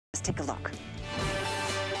Let's take a look.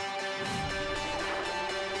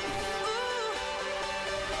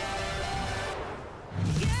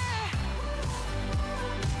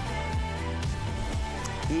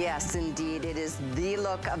 Yes, indeed, it is the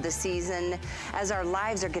look of the season. As our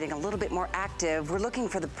lives are getting a little bit more active, we're looking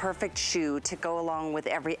for the perfect shoe to go along with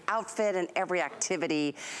every outfit and every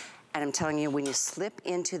activity. And I'm telling you, when you slip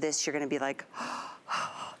into this, you're gonna be like,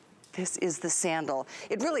 this is the sandal.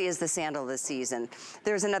 It really is the sandal of the season.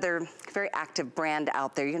 There's another very active brand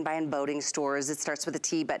out there. You can buy in boating stores. It starts with a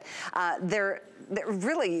T, but they're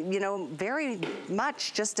really, you know, very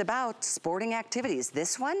much just about sporting activities.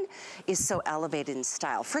 This one is so elevated in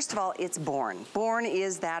style. First of all, it's Born. Born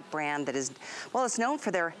is that brand that is, well, it's known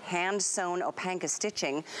for their hand-sewn Opanka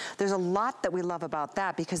stitching. There's a lot that we love about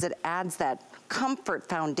that because it adds that comfort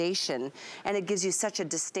foundation and it gives you such a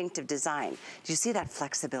distinctive design. Do you see that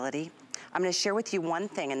flexibility? I'm gonna share with you one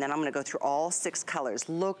thing and then I'm gonna go through all 6 colors.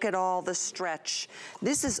 Look at all the stretch.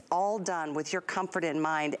 This is all done with your comfort in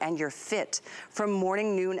mind and your fit from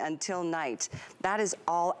morning, noon until night. That is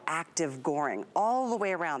all active goring all the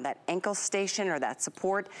way around. That ankle station or that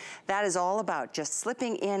support, that is all about just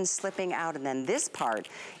slipping in, slipping out, and then this part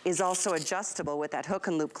is also adjustable with that hook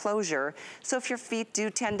and loop closure. So if your feet do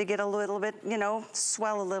tend to get a little bit, you know,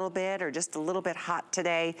 swell a little bit or just a little bit hot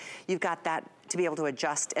today, you've got that to be able to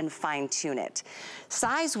adjust and fine tune it.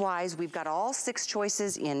 Size-wise, we've got all 6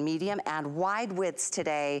 choices in medium and wide widths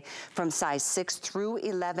today from size 6 through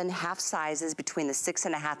 11, half sizes between the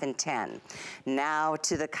 6.5 and 10. Now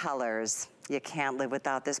to the colors. You can't live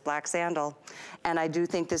without this black sandal. And I do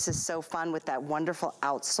think this is so fun with that wonderful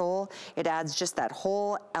outsole. It adds just that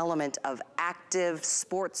whole element of active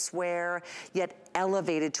sportswear, yet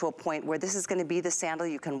elevated to a point where this is gonna be the sandal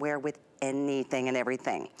you can wear with anything and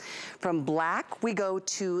everything. From black, we go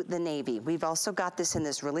to the navy. We've also got this in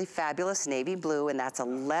this really fabulous navy blue, and that's a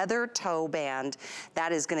leather toe band.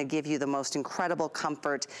 That is gonna give you the most incredible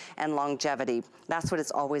comfort and longevity. That's what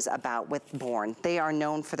it's always about with Born. They are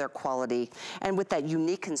known for their quality. And with that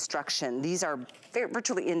unique construction, these are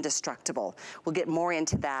virtually indestructible. We'll get more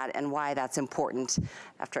into that and why that's important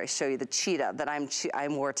after I show you the cheetah that I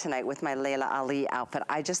wore tonight with my Layla Ali outfit.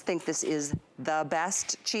 I just think this is the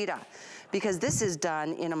best cheetah because this is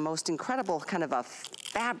done in a most incredible kind of a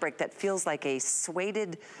fabric that feels like a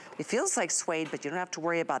suede. It feels like suede, but you don't have to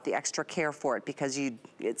worry about the extra care for it because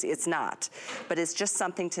it's not. But it's just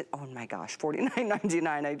something to, oh my gosh,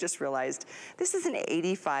 $49.99. I just realized this is an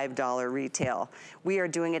 $85 retail. We are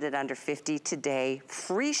doing it at under $50 today,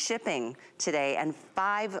 free shipping today, and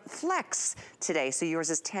 5 flex today. So yours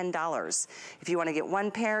is $10. If you want to get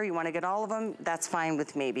 1 pair, you want to get all of them, that's fine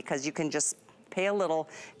with me because you can just pay a little,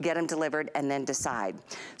 get them delivered, and then decide.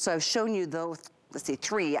 So I've shown you those, let's see,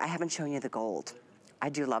 3. I haven't shown you the gold. I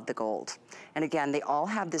do love the gold. And again, they all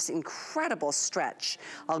have this incredible stretch.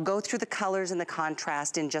 I'll go through the colors and the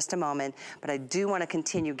contrast in just a moment, but I do want to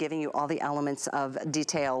continue giving you all the elements of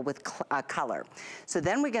detail with color. So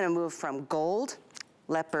then we're going to move from gold,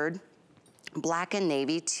 leopard, black, and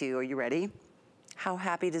navy to, are you ready? How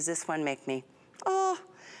happy does this one make me? Oh,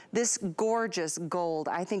 this gorgeous gold.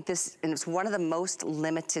 I think this, and it's one of the most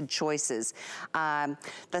limited choices.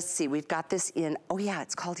 Let's see, we've got this in, oh yeah,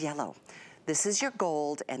 it's called yellow. This is your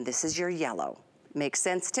gold and this is your yellow. Makes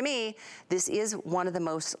sense to me. This is one of the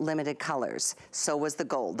most limited colors. So was the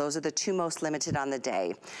gold. Those are the 2 most limited on the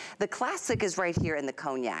day. The classic is right here in the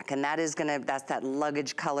cognac, and that is that's that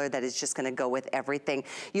luggage color that is just gonna go with everything.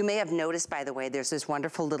 You may have noticed, by the way, there's this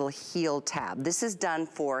wonderful little heel tab. This is done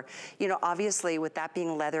for, you know, obviously with that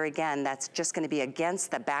being leather again, that's just gonna be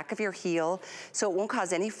against the back of your heel, so it won't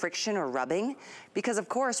cause any friction or rubbing, because of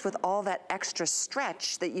course, with all that extra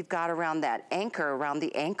stretch that you've got around that anchor, around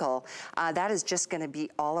the ankle, that is just gonna be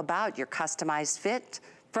all about your customized fit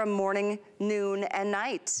from morning, noon, and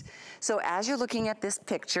night. So as you're looking at this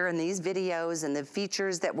picture and these videos and the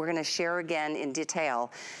features that we're gonna share again in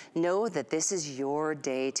detail, know that this is your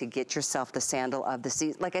day to get yourself the sandal of the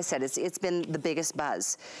season. Like I said, it's been the biggest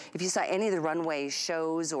buzz. If you saw any of the runway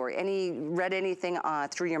shows or read anything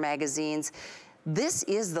through your magazines, this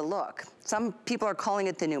is the look. Some people are calling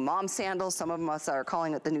it the new mom sandal. Some of us are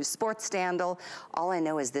calling it the new sports sandal. All I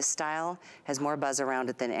know is this style has more buzz around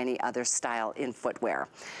it than any other style in footwear.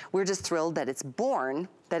 We're just thrilled that it's Born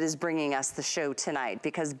that is bringing us the show tonight,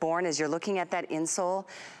 because Born, as you're looking at that insole,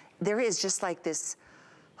 there is just like this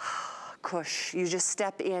cush. You just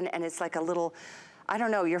step in and it's like a little, I don't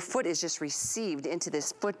know, your foot is just received into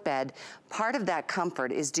this footbed. Part of that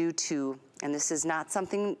comfort is due to, and this is not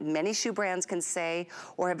something many shoe brands can say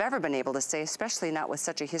or have ever been able to say, especially not with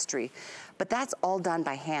such a history, but that's all done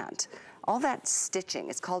by hand. all that stitching.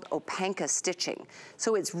 It's called Opanka stitching.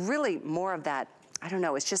 So it's really more of that, I don't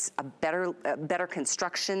know, it's just a better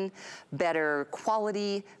construction, better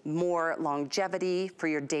quality, more longevity for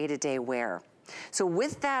your day-to-day wear. So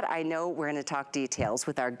with that, I know we're gonna talk details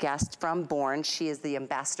with our guest from Born. She is the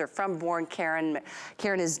ambassador from Born. Karen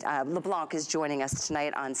LeBlanc is joining us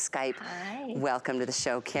tonight on Skype. Hi. Welcome to the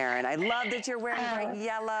show, Karen. I love that you're wearing bright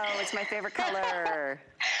yellow. It's my favorite color.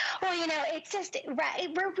 Well, you know, it's just,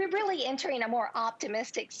 right, we're really entering a more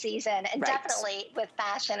optimistic season, and definitely with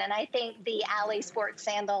fashion. And I think the Alley Sports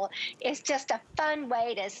Sandal is just a fun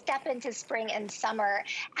way to step into spring and summer,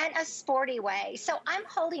 and a sporty way. So I'm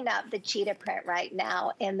holding up the cheetah print right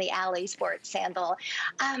now in the Alley Sports Sandal.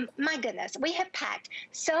 My goodness, we have packed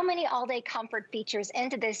so many all-day comfort features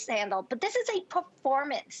into this sandal, but this is a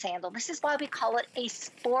performance sandal. This is why we call it a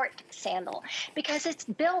sport sandal, because it's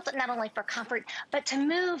built not only for comfort, but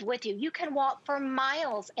to move with you. You can walk for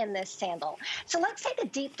miles in this sandal. So let's take a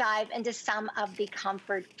deep dive into some of the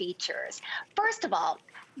comfort features. First of all,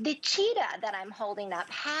 the cheetah that I'm holding up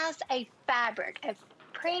has a fabric, a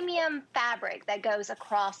premium fabric that goes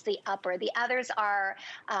across the upper. The others are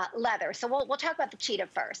leather. So we'll talk about the cheetah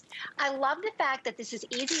first. I love the fact that this is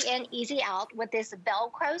easy in, easy out with this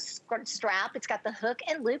Velcro strap. It's got the hook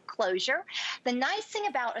and loop closure. The nice thing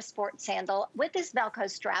about a sports sandal with this Velcro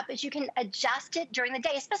strap is you can adjust it during the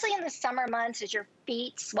day, especially in the summer months as your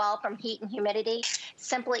feet swell from heat and humidity.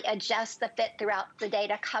 Simply adjust the fit throughout the day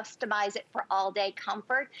to customize it for all-day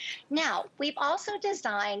comfort. Now, we've also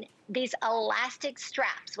designed these elastic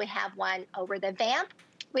straps. We have one over the vamp.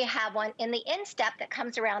 We have one in the instep that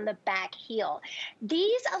comes around the back heel.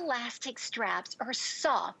 These elastic straps are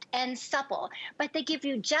soft and supple, but they give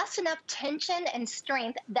you just enough tension and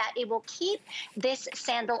strength that it will keep this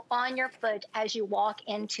sandal on your foot as you walk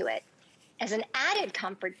into it. As an added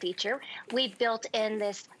comfort feature, we've built in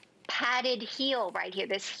this padded heel right here,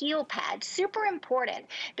 this heel pad, super important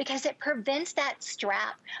because it prevents that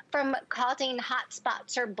strap from causing hot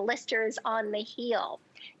spots or blisters on the heel.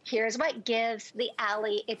 Here's what gives the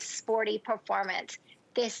Alley its sporty performance,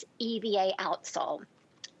 this EVA outsole.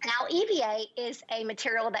 Now, EVA is a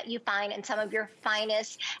material that you find in some of your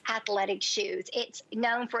finest athletic shoes. It's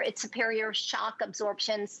known for its superior shock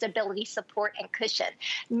absorption, stability, support, and cushion.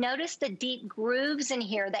 Notice the deep grooves in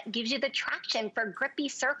here that gives you the traction for grippy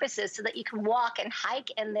surfaces so that you can walk and hike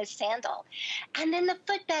in this sandal. And then the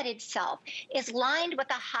footbed itself is lined with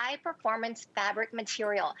a high-performance fabric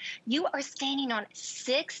material. You are standing on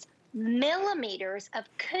 6 millimeters of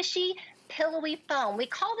cushy, pillowy foam. We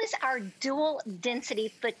call this our dual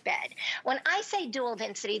density footbed. When I say dual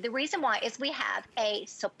density, the reason why is we have a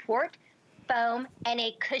support foam and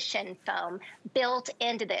a cushion foam built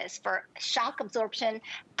into this for shock absorption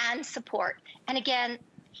and support. And again,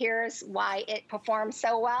 here's why it performs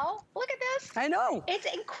so well. Look at this. I know. It's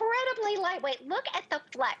incredibly lightweight. Look at the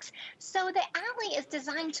flex. So the Alley is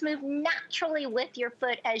designed to move naturally with your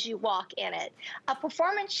foot as you walk in it. A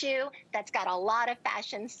performance shoe that's got a lot of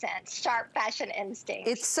fashion sense, sharp fashion instinct.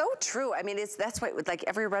 It's so true. I mean, that's why like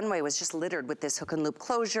every runway was just littered with this hook and loop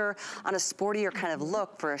closure on a sportier kind of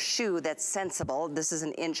look for a shoe that's sensible. This is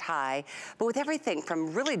an inch high, but with everything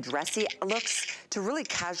from really dressy looks to really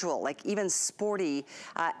casual, like even sporty,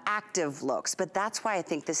 active looks. But that's why I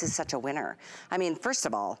think this is such a winner. I mean, first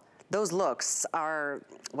of all, those looks are,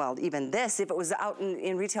 well, even this, if it was out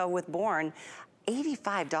in retail with Born,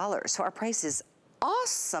 $85. So our price is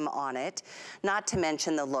awesome on it. Not to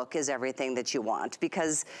mention the look is everything that you want,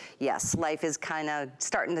 because yes, life is kind of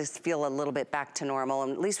starting to feel a little bit back to normal,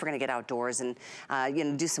 and at least we're gonna get outdoors and you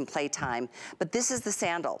know, do some playtime. But this is the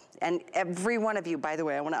sandal, and every one of you, by the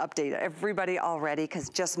way, I want to update everybody already, because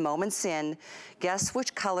just moments in, guess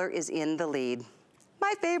which color is in the lead?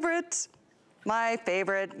 My favorite. My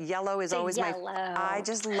favorite. Yellow is always my, I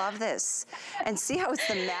just love this. And see how it's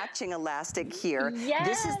the matching elastic here. Yes.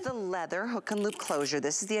 This is the leather hook and loop closure.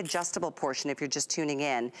 This is the adjustable portion if you're just tuning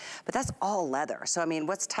in, but that's all leather. So I mean,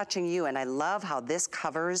 what's touching you? And I love how this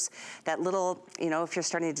covers that little, you know, if you're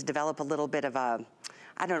starting to develop a little bit of a,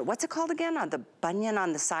 I don't know, what's it called again? On the bunion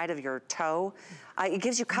on the side of your toe. It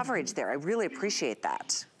gives you coverage there. I really appreciate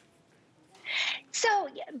that. So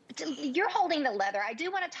you're holding the leather. I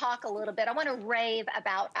do want to talk a little bit. I want to rave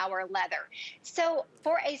about our leather. So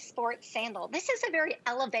for a sports sandal, this is a very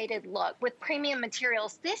elevated look with premium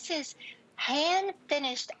materials. This is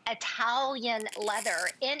hand-finished Italian leather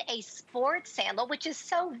in a sports sandal, which is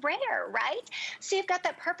so rare, right? So you've got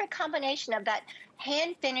that perfect combination of that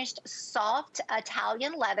hand-finished, soft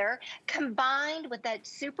Italian leather combined with that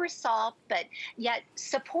super soft but yet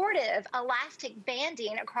supportive elastic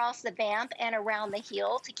banding across the vamp and around the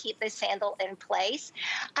heel to keep the sandal in place.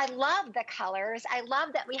 I love the colors. I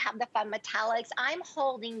love that we have the fun metallics. I'm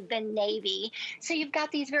holding the navy. So you've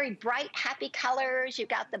got these very bright, happy colors. You've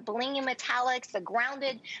got the blingy metallics, the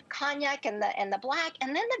grounded cognac and the black,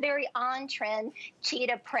 and then the very on-trend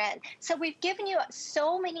cheetah print. So we've given you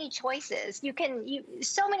so many choices.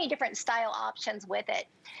 So many different style options with it.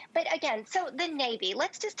 But again, so the navy,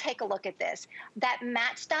 let's just take a look at this. That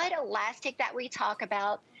match dyed elastic that we talk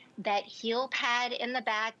about, that heel pad in the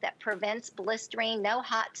back that prevents blistering, no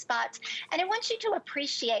hot spots. And I want you to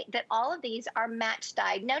appreciate that all of these are match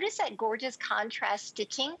dyed. Notice that gorgeous contrast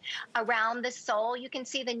stitching around the sole. You can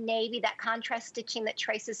see the navy, that contrast stitching that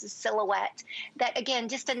traces the silhouette. That, again,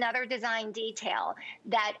 just another design detail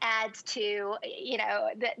that adds to, you know,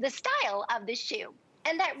 the style of the shoe.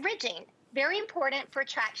 And that ridging, very important for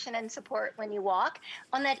traction and support when you walk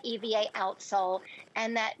on that EVA outsole,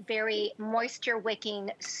 and that very moisture wicking,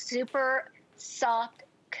 super soft,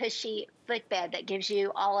 cushy footbed that gives you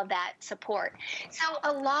all of that support. So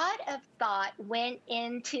a lot of thought went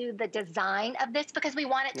into the design of this because we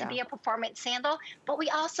want it to be a performance sandal, but we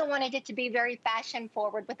also wanted it to be very fashion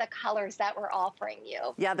forward with the colors that we're offering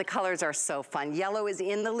you. Yeah, the colors are so fun. Yellow is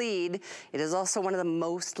in the lead. It is also one of the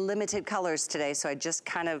most limited colors today, so I just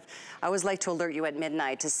I always like to alert you at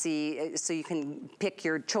midnight to see, so you can pick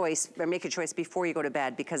your choice, or make your choice before you go to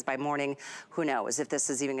bed, because by morning, who knows if this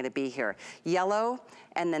is even gonna be here. Yellow,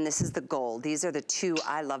 and then this is the gold. These are the two,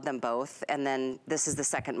 I love them both, and then this is the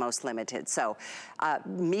second most limited. So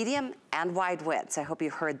medium and wide widths, I hope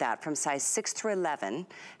you heard that, from size 6 through 11.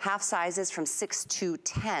 Half sizes from 6 to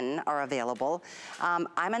 10 are available. I'm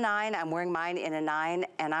a 9, I'm wearing mine in a 9,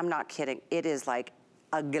 and I'm not kidding, it is like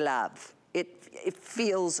a glove. It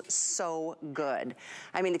feels so good.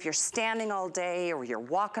 I mean, if you're standing all day, or you're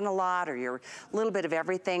walking a lot, or you're a little bit of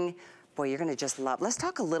everything, boy, you're gonna just love. Let's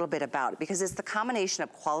talk a little bit about it, because it's the combination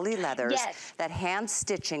of quality leathers, that hand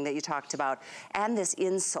stitching that you talked about, and this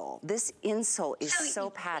insole. This insole is so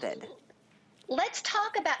padded. Let's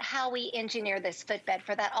talk about how we engineer this footbed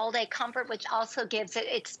for that all-day comfort, which also gives it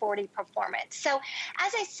its sporty performance. So,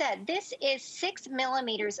 as I said, this is 6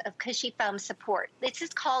 millimeters of cushy foam support. This is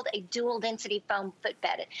called a dual-density foam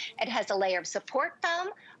footbed. It has a layer of support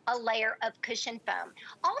foam, a layer of cushion foam.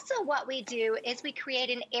 Also, what we do is we create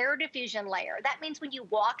an air diffusion layer. That means when you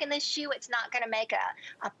walk in this shoe, it's not going to make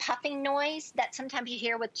a puffing noise that sometimes you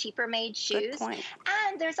hear with cheaper made shoes. Good point.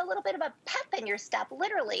 And there's a little bit of a pep in your step,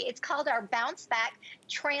 literally. It's called our bounce back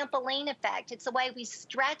trampoline effect. It's the way we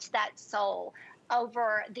stretch that sole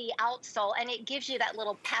over the outsole, and it gives you that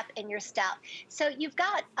little pep in your step. So you've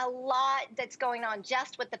got a lot that's going on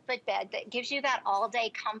just with the footbed that gives you that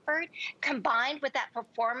all-day comfort, combined with that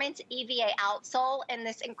performance EVA outsole and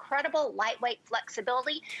this incredible lightweight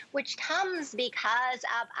flexibility, which comes because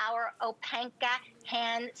of our Opanka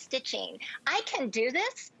hand stitching. I can do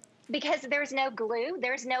this because there's no glue,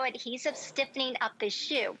 there's no adhesive stiffening up the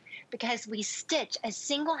shoe, because we stitch a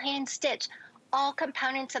single hand stitch all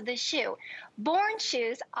components of the shoe. Born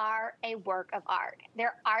shoes are a work of art.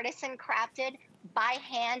 They're artisan crafted by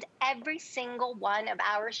hand. Every single one of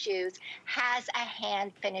our shoes has a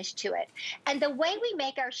hand finish to it. And the way we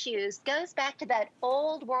make our shoes goes back to that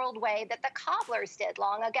old world way that the cobblers did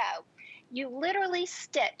long ago. You literally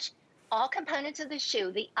stitch all components of the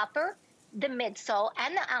shoe, the upper, the midsole,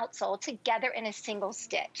 and the outsole together in a single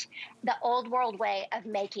stitch. The old world way of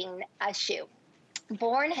making a shoe.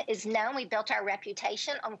 Born is known, we built our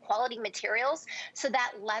reputation on quality materials, so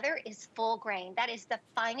that leather is full grain. That is the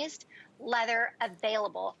finest leather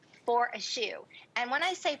available for a shoe. And when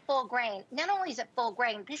I say full grain, not only is it full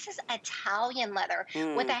grain, this is Italian leather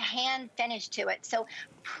with a hand finish to it. So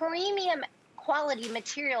premium quality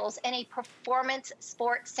materials in a performance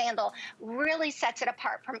sport sandal really sets it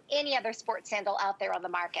apart from any other sports sandal out there on the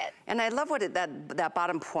market. And I love what that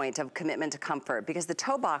bottom point of commitment to comfort, because the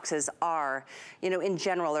toe boxes are, you know, in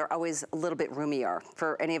general, they're always a little bit roomier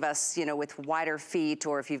for any of us, you know, with wider feet,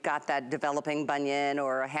 or if you've got that developing bunion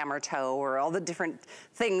or a hammer toe, or all the different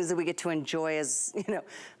things that we get to enjoy as, you know,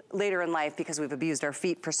 later in life because we've abused our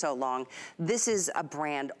feet for so long. This is a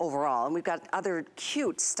brand overall, and we've got other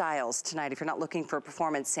cute styles tonight. If you're not looking for a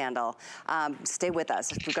performance sandal, stay with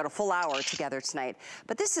us. We've got a full hour together tonight.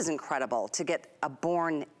 But this is incredible to get a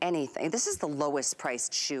Born anything. This is the lowest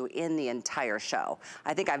priced shoe in the entire show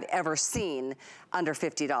I think I've ever seen under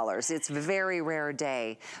 $50. It's a very rare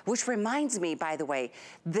day, which reminds me, by the way,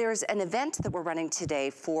 there's an event that we're running today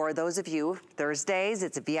for those of you, Thursdays,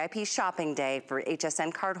 it's a VIP shopping day for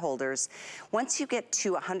HSN card holders. Once you get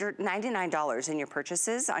to $199 in your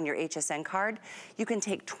purchases on your HSN card, you can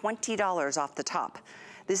take $20 off the top.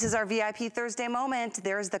 This is our VIP Thursday moment.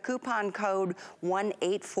 There's the coupon code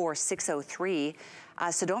 184603.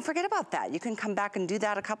 So don't forget about that. You can come back and do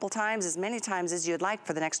that a couple times, as many times as you'd like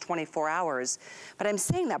for the next 24 hours. But I'm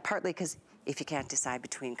saying that partly because if you can't decide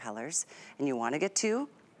between colors and you want to get two,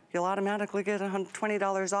 you'll automatically get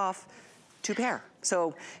 $20 off 2 pair.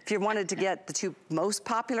 So if you wanted to get the 2 most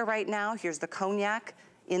popular right now, here's the cognac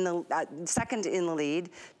in the second in the lead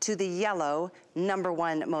to the yellow,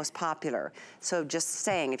 #1 most popular. So just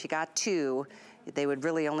saying, if you got 2, they would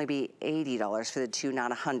really only be $80 for the 2,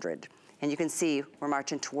 not $100. And you can see we're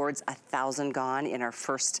marching towards 1,000 gone in our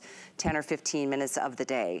first 10 or 15 minutes of the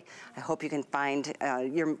day. I hope you can find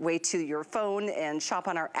your way to your phone and shop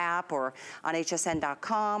on our app or on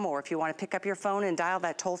hsn.com, or if you want to pick up your phone and dial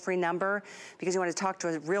that toll-free number because you want to talk to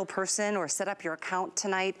a real person or set up your account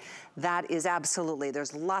tonight, that is absolutely,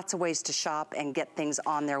 there's lots of ways to shop and get things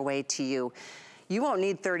on their way to you. You won't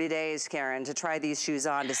need 30 days, Karen, to try these shoes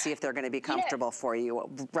on to see if they're going to be comfortable for you,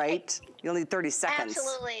 right? You'll need 30 seconds.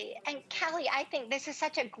 Absolutely. And Kelly, I think this is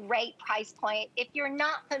such a great price point. If you're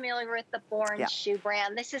not familiar with the Bourne shoe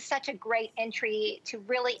brand, this is such a great entry to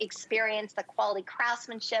really experience the quality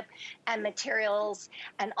craftsmanship and materials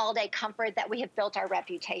and all-day comfort that we have built our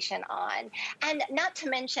reputation on. And not to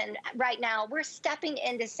mention, right now, we're stepping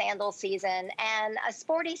into sandal season, and a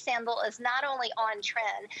sporty sandal is not only on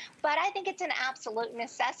trend, but I think it's an absolute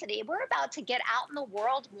necessity. We're about to get out in the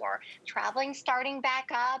world more, traveling starting back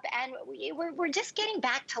up, and we're just getting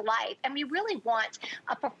back to life. And we really want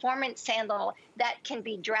a performance sandal that can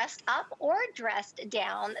be dressed up or dressed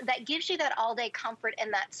down, that gives you that all-day comfort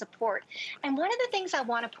and that support. And one of the things I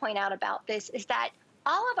want to point out about this is that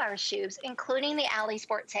all of our shoes, including the Alley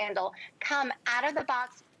Sport sandal, come out of the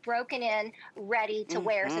box broken in, ready to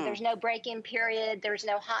wear. So there's no break-in period, there's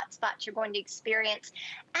no hot spots you're going to experience.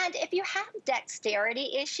 And if you have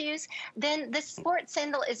dexterity issues, then the sports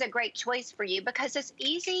sandal is a great choice for you because it's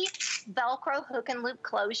easy Velcro hook and loop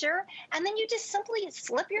closure, and then you just simply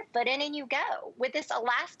slip your foot in and you go. With this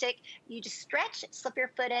elastic, you just stretch, slip your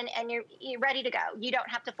foot in, and you're ready to go. You don't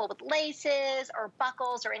have to fool with laces or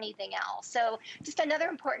buckles or anything else. So just another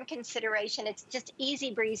important consideration, it's just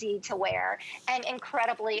easy breezy to wear and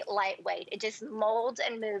incredibly lightweight. It just molds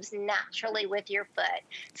and moves naturally with your foot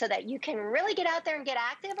so that you can really get out there and get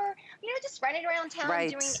active, or just running around town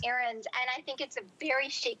doing errands. And I think it's a very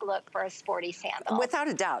chic look for a sporty sandal. Without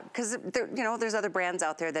a doubt, because there's other brands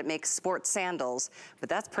out there that make sports sandals, but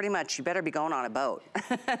that's pretty much, you better be going on a boat.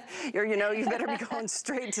 You better be going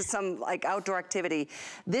straight to some like outdoor activity.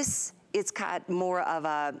 It's got more of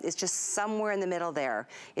it's just somewhere in the middle there.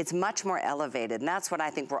 It's much more elevated, and that's what I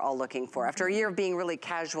think we're all looking for. After a year of being really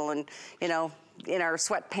casual and, in our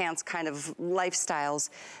sweatpants kind of lifestyles,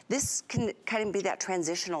 this can kind of be that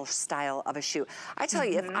transitional style of a shoe. I tell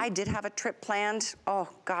you, if I did have a trip planned, oh,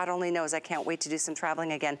 God only knows, I can't wait to do some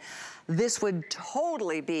traveling again. This would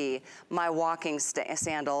totally be my walking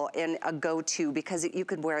sandal and a go-to, because you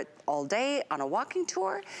could wear it all day on a walking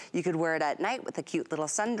tour. You could wear it at night with a cute little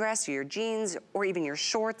sundress or your jeans or even your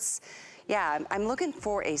shorts. Yeah, I'm looking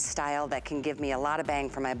for a style that can give me a lot of bang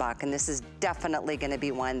for my buck, and this is definitely gonna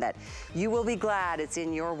be one that you will be glad it's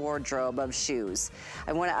in your wardrobe of shoes.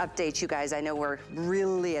 I wanna update you guys. I know we're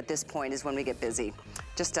really at this point is when we get busy.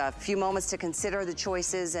 Just a few moments to consider the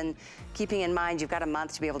choices, and keeping in mind you've got a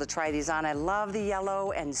month to be able to try these on. I love the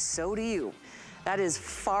yellow, and so do you. That is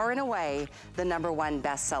far and away the #1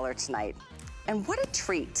 bestseller tonight. And what a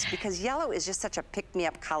treat, because yellow is just such a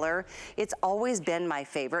pick-me-up color. It's always been my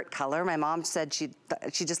favorite color. My mom said she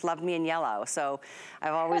just loved me in yellow, so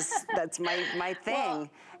I've always, that's my thing. Well,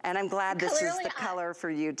 and I'm glad this is the color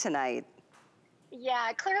for you tonight.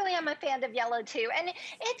 Yeah, clearly I'm a fan of yellow too, and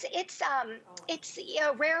it's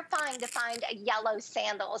rarefying to find a yellow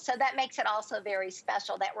sandal, so that makes it also very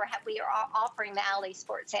special that we are offering the Alley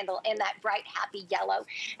Sport sandal in that bright, happy yellow.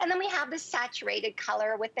 And then we have the saturated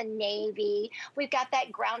color with the navy. We've got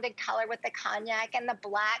that grounded color with the cognac and the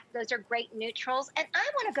black. Those are great neutrals. And I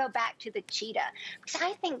want to go back to the cheetah, because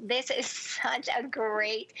I think this is such a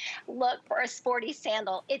great look for a sporty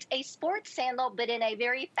sandal. It's a sports sandal, but in a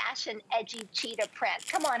very fashion, edgy cheetah print.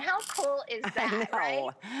 Come on, how cool is that, right?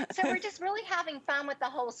 So we're just really having fun with the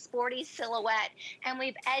whole sporty silhouette, and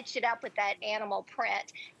we've edged it up with that animal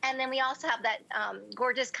print. And then we also have that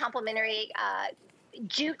gorgeous complementary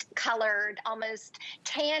jute colored, almost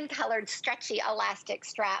tan colored, stretchy elastic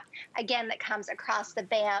strap, again, that comes across the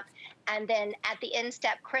vamp, and then at the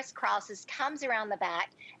instep crisscrosses, comes around the back,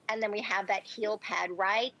 and then we have that heel pad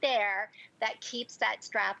right there that keeps that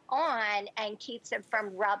strap on and keeps it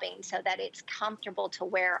from rubbing so that it's comfortable to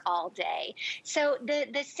wear all day. So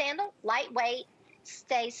the sandal, lightweight,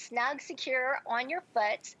 stays snug, secure on your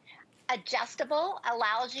foot, adjustable,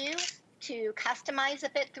 allows you to customize the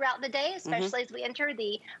fit throughout the day, especially as we enter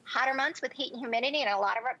the hotter months with heat and humidity, and a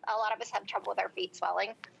lot of us have trouble with our feet swelling.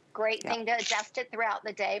 Great thing to adjust it throughout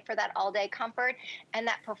the day for that all-day comfort. And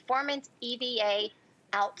that performance EVA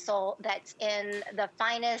outsole that's in the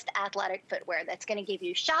finest athletic footwear that's going to give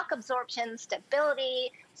you shock absorption,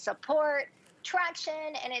 stability, support, traction,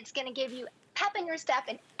 and it's going to give you pep in your step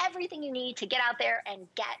and everything you need to get out there and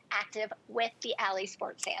get active with the Alley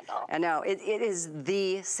Sport Sandal. I know, it is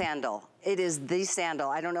the sandal. It is the sandal.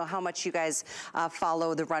 I don't know how much you guys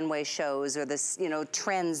follow the runway shows or this, you know,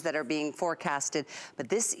 trends that are being forecasted, but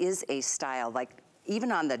this is a style, like,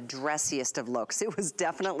 even on the dressiest of looks, it was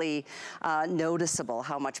definitely noticeable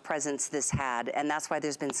how much presence this had, and that's why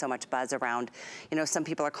there's been so much buzz around. You know, some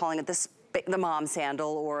people are calling it the mom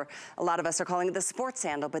sandal, or a lot of us are calling it the sports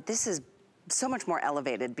sandal, but this is so much more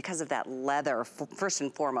elevated because of that leather, first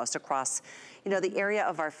and foremost, across, you know, the area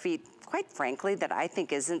of our feet, quite frankly, that I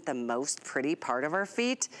think isn't the most pretty part of our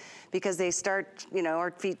feet, because they start, you know,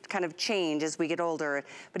 our feet kind of change as we get older,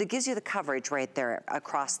 but it gives you the coverage right there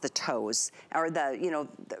across the toes, or the, you know,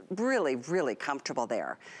 really, really comfortable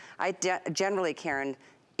there. I generally, Karen,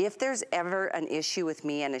 if there's ever an issue with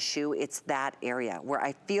me and a shoe, it's that area where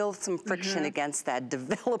I feel some friction against that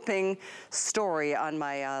developing story on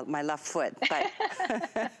my my left foot. But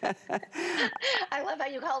I love how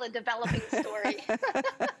you call it a developing story.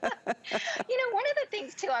 You know, one of the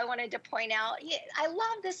things too I wanted to point out, I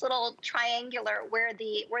love this little triangular where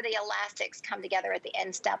the elastics come together at the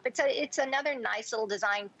end step. It's another nice little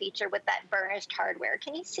design feature with that burnished hardware.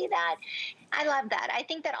 Can you see that? I love that. I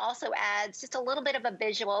think that also adds just a little bit of a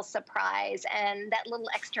visual surprise and that little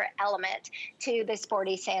extra element to the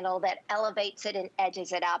sporty sandal that elevates it and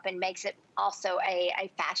edges it up and makes it also a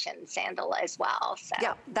fashion sandal as well. So.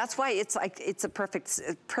 Yeah, that's why it's like, it's a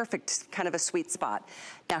perfect kind of a sweet spot.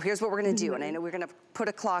 Now here's what we're gonna do, and I know we're gonna put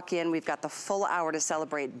a clock in. We've got the full hour to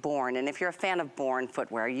celebrate Born, and if you're a fan of Born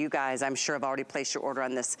footwear, you guys, I'm sure, have already placed your order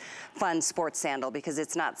on this fun sports sandal, because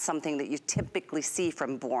it's not something that you typically see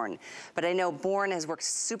from Born. But I know Born has worked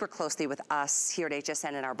super closely with us here at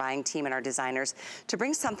HSN and our buying team and our designers to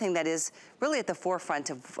bring something that is really at the forefront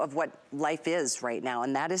of what life is right now,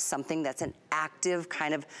 and that is something that's an active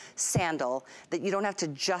kind of sandal that you don't have to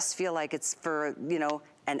just feel like it's for, you know,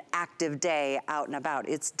 an active day out and about.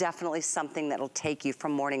 It's definitely something that'll take you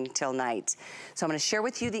from morning till night. So I'm gonna share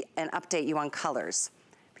with you and update you on colors,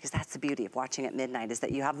 because that's the beauty of watching at midnight, is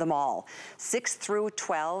that you have them all. 6 through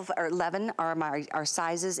 12 or 11 are our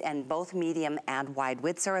sizes, and both medium and wide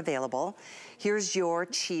widths are available. Here's your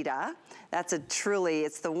cheetah. That's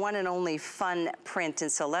it's the one and only fun print, and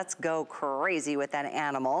so let's go crazy with that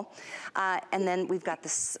animal. And then we've got the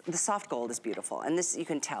soft gold is beautiful, and this, you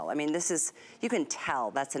can tell. I mean, you can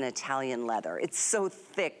tell that's an Italian leather. It's so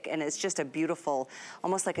thick, and it's just a beautiful,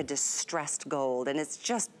 almost like a distressed gold, and it's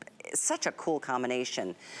just such a cool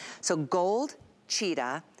combination. So gold,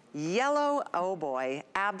 cheetah, yellow, oh boy,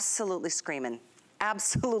 absolutely screaming.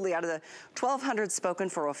 Absolutely, out of the 1,200 spoken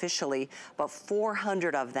for officially, about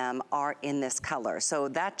 400 of them are in this color. So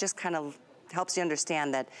that just kind of helps you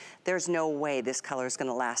understand that there's no way this color is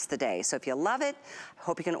gonna last the day. So if you love it, I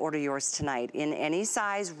hope you can order yours tonight in any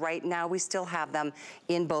size. Right now, we still have them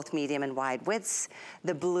in both medium and wide widths.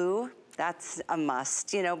 The blue, that's a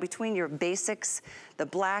must. You know, between your basics, the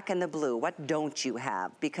black and the blue, what don't you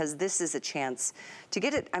have? Because this is a chance to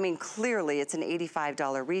get it. I mean, clearly it's an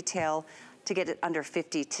 $85 retail. To get it under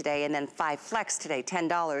 $50 today, and then 5 flex today,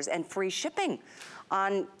 $10, and free shipping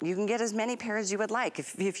on, you can get as many pairs as you would like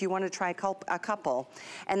if you want to try a couple.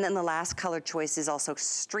 And then the last color choice is also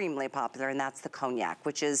extremely popular, and that's the cognac,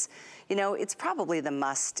 which is, you know, it's probably the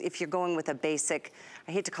must if you're going with a basic.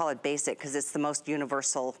 I hate to call it basic because it's the most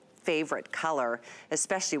universal favorite color,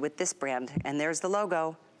 especially with this brand. And there's the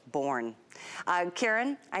logo, Born.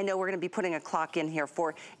 Karen, I know we're going to be putting a clock in here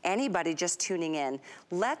for anybody just tuning in.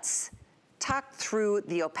 Let's talk through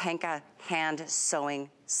the Opanka hand sewing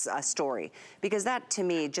story, because that to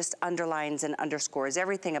me just underlines and underscores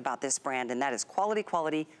everything about this brand, and that is quality,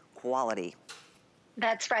 quality, quality.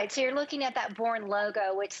 That's right. So you're looking at that Born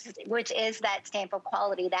logo, which is that stamp of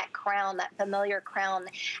quality, that crown, that familiar crown.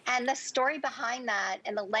 And the story behind that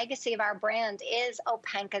and the legacy of our brand is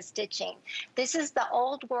Opanka stitching. This is the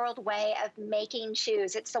old world way of making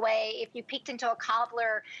shoes. It's the way, if you peeked into a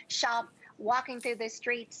cobbler shop walking through the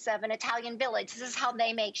streets of an Italian village. This is how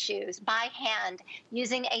they make shoes, by hand,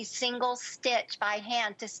 using a single stitch by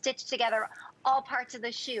hand to stitch together all parts of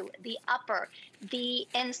the shoe, the upper, the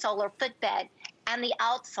insole or footbed, and the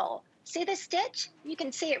outsole. See the stitch? You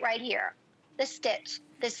can see it right here. The stitch,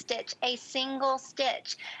 a single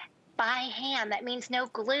stitch. By hand. That means no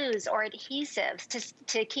glues or adhesives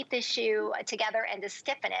to keep the shoe together and to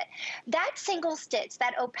stiffen it. That single stitch,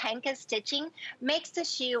 that Opanka stitching, makes the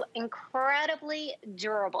shoe incredibly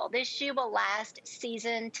durable. This shoe will last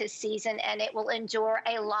season to season, and it will endure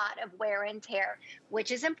a lot of wear and tear, which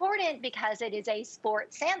is important because it is a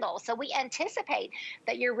sport sandal. So we anticipate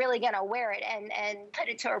that you're really going to wear it and put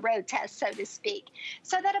it to a road test, so to speak.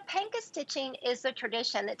 So that Opanka stitching is the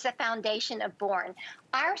tradition. It's the foundation of Born.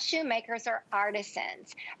 Our shoemakers are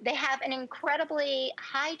artisans. They have an incredibly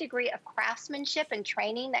high degree of craftsmanship and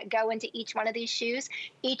training that go into each one of these shoes.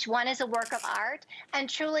 Each one is a work of art, and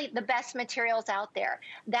truly the best materials out there.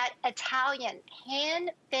 That Italian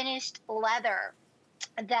hand-finished leather,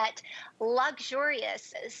 that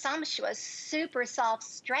luxurious, sumptuous, super soft,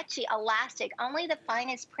 stretchy, elastic, only the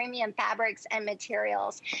finest premium fabrics and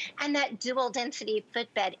materials, and that dual density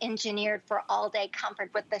footbed engineered for all day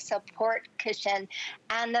comfort with the support cushion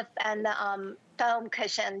and the foam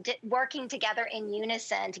cushion working together in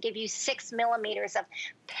unison to give you 6 millimeters of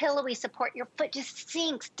pillowy support your foot just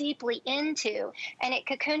sinks deeply into, and it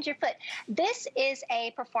cocoons your foot. This is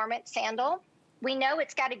a performance sandal. We know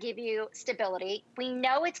it's got to give you stability. We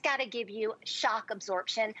know it's got to give you shock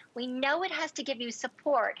absorption. We know it has to give you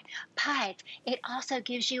support, but it also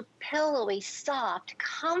gives you pillowy, soft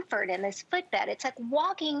comfort in this footbed. It's like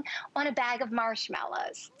walking on a bag of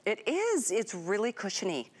marshmallows. It is. It's really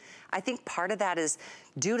cushiony. I think part of that is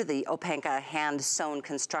due to the Opanka hand-sewn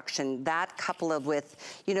construction, that coupled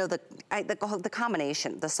with, you know, the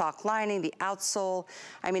combination, the sock lining, the outsole.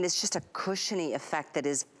 I mean, it's just a cushiony effect that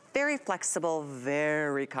is very flexible,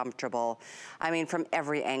 very comfortable. I mean, from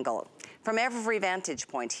every angle. From every vantage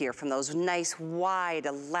point here, from those nice, wide,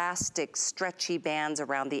 elastic, stretchy bands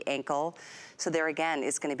around the ankle. So there again,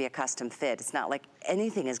 it's gonna be a custom fit. It's not like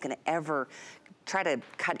anything is gonna ever try to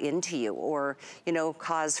cut into you or, you know,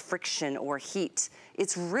 cause friction or heat.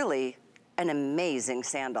 It's really an amazing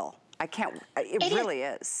sandal. It really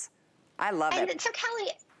is. I love it. And so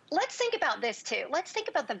Kelly, let's think about this too. Let's think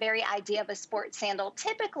about the very idea of a sports sandal.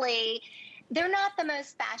 Typically, they're not the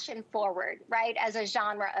most fashion forward, right, as a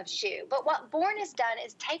genre of shoe. But what Born has done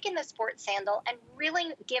is taken the sports sandal and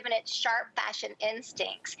really given it sharp fashion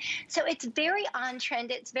instincts. So it's very on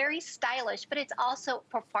trend, it's very stylish, but it's also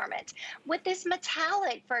performant. With this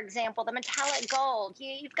metallic, for example, the metallic gold,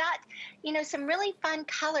 you've got, you know, some really fun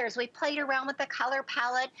colors. We played around with the color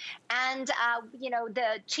palette and, you know,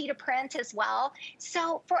 the cheetah print as well.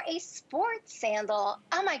 So for a sports sandal,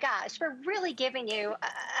 oh my gosh, we're really giving you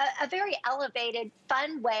a very elevated,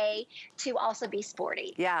 fun way to also be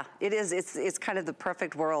sporty. Yeah, it is. It's kind of the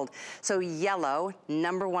perfect world. So yellow,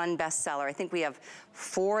 #1 bestseller. I think we have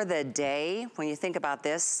for the day. When you think about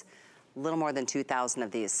this, a little more than 2,000 of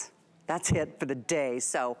these. That's it for the day,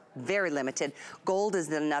 so very limited. Gold is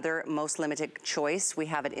another most limited choice. We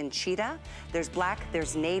have it in cheetah, there's black,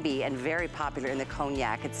 there's navy, and very popular in the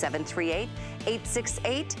cognac. It's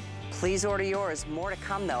 738-868. Please order yours. More to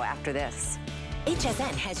come though after this.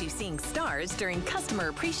 HSN has you seeing stars during Customer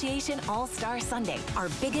Appreciation All-Star Sunday. Our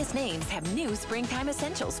biggest names have new springtime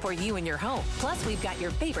essentials for you and your home. Plus, we've got your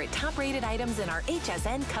favorite top-rated items in our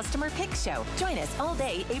HSN Customer Pick Show. Join us all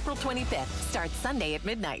day, April 25th. Starts Sunday at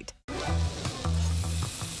midnight.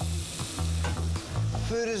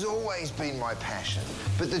 Food has always been my passion,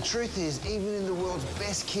 but the truth is, even in the world's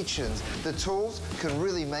best kitchens, the tools can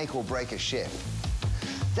really make or break a chef.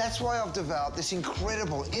 That's why I've developed this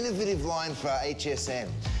incredible, innovative line for HSN.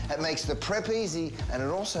 It makes the prep easy, and it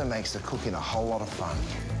also makes the cooking a whole lot of fun.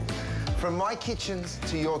 From my kitchens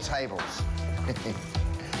to your tables.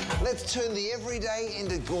 Let's turn the everyday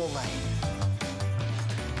into gourmet.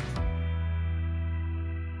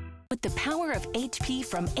 With the power of HP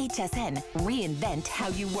from HSN, reinvent how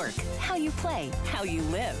you work, how you play, how you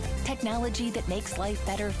live. Technology that makes life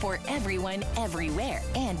better for everyone, everywhere,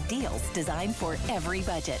 and deals designed for every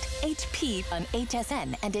budget. HP on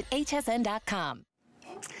HSN and at hsn.com.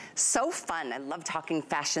 So fun. I love talking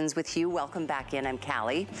fashions with you. Welcome back in. I'm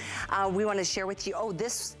Callie. We want to share with you,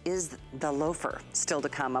 this is the loafer still to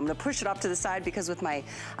come. I'm going to push it off to the side because with my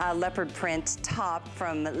leopard print top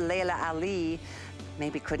from Layla Ali,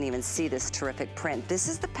 maybe couldn't even see this terrific print. This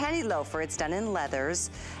is the penny loafer. It's done in leathers,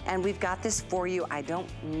 and we've got this for you. I don't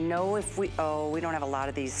know if we don't have a lot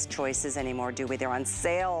of these choices anymore, do we? They're on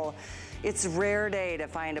sale. It's a rare day to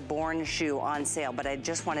find a Born shoe on sale, but I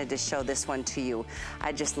just wanted to show this one to you.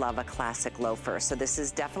 I just love a classic loafer. So this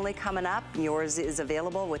is definitely coming up. Yours is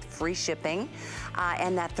available with free shipping.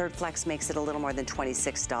 And that third flex makes it a little more than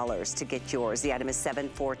 $26 to get yours. The item is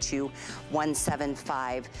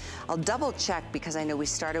 742175. I'll double check because I know we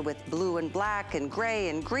started with blue and black and gray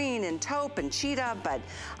and green and taupe and cheetah, but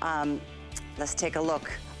let's take a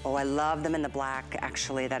look. Oh, I love them in the black.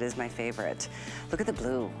 Actually, that is my favorite. Look at the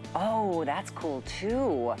blue. Oh, that's cool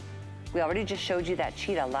too. We already just showed you that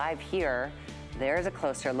cheetah live here. There's a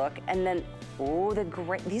closer look. And then, oh, the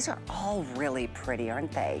gray. These are all really pretty,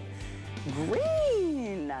 aren't they?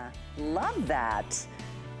 Green, love that.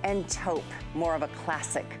 And taupe, more of a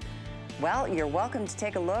classic. Well, you're welcome to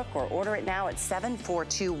take a look or order it now at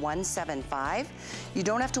 742175. You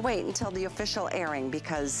don't have to wait until the official airing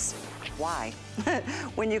because why?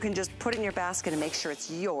 When you can just put it in your basket and make sure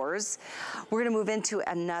it's yours. We're gonna move into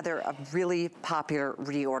another really popular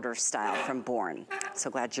reorder style from Born.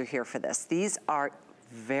 So glad you're here for this. These are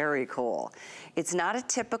very cool. It's not a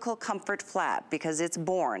typical comfort flat because it's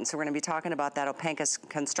Born. So we're gonna be talking about that Opanka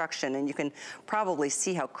construction, and you can probably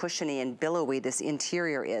see how cushiony and billowy this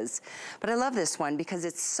interior is. But I love this one because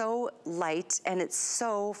it's so light and it's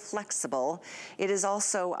so flexible. It is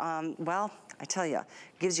also, well, I tell you,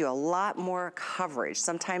 gives you a lot more coverage.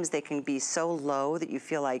 Sometimes they can be so low that you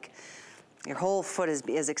feel like your whole foot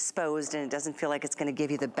is exposed and it doesn't feel like it's gonna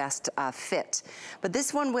give you the best fit. But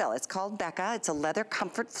this one will. It's called Becca. It's a leather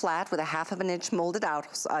comfort flat with a 1/2 inch molded out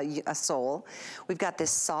a sole. We've got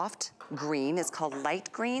this soft green. It's called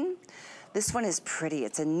light green. This one is pretty.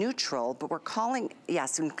 It's a neutral, but we're calling,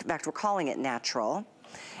 yes, in fact, we're calling it natural.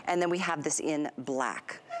 And then we have this in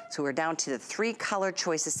black. So we're down to the 3 color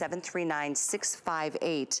choices,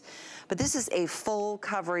 739658. But this is a full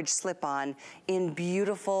coverage slip-on in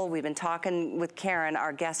beautiful, we've been talking with Karen,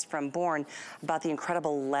 our guest from Born, about the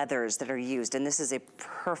incredible leathers that are used. And this is a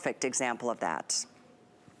perfect example of that.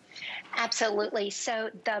 Absolutely. So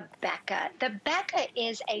the Becca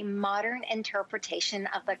is a modern interpretation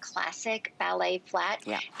of the classic ballet flat.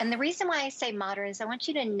 Yeah. And the reason why I say modern is I want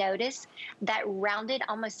you to notice that rounded,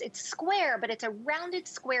 almost, it's square, but it's a rounded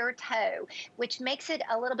square toe, which makes it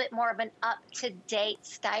a little bit more of an up-to-date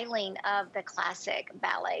styling of the classic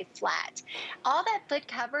ballet flat. All that foot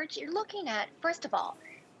coverage, you're looking at, first of all,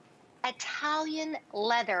 Italian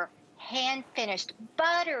leather, hand finished,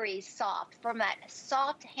 buttery soft, from that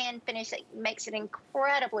soft hand finish that makes it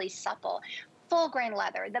incredibly supple. Full grain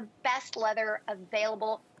leather, the best leather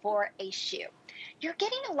available for a shoe. You're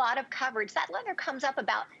getting a lot of coverage. That leather comes up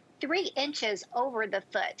about 3 inches over the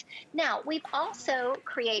foot. Now, we've also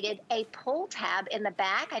created a pull tab in the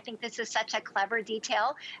back. I think this is such a clever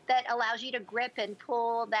detail that allows you to grip and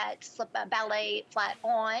pull that ballet flat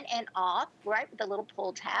on and off, right, with the little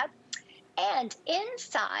pull tab. And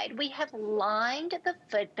inside, we have lined the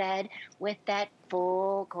footbed with that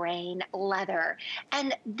full grain leather.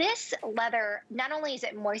 And this leather, not only is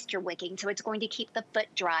it moisture wicking, so it's going to keep the foot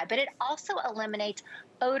dry, but it also eliminates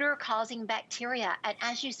odor-causing bacteria. And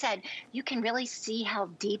as you said, you can really see how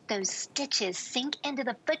deep those stitches sink into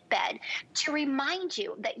the footbed to remind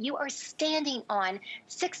you that you are standing on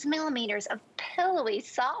 6 millimeters of pillowy,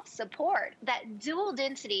 soft support, that dual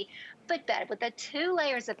density footbed with the 2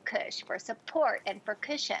 layers of cush for support and for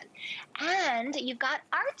cushion. And you've got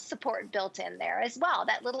arch support built in there as well,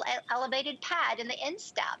 that little elevated pad in the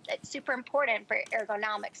instep. That's super important for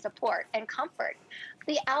ergonomic support and comfort.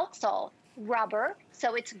 The outsole, rubber,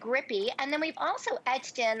 so it's grippy. And then we've also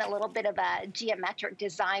etched in a little bit of a geometric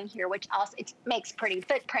design here, which also it makes pretty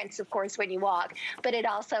footprints, of course, when you walk, but it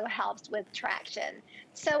also helps with traction.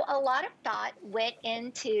 So a lot of thought went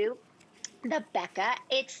into the Becca.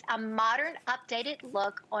 It's a modern, updated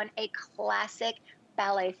look on a classic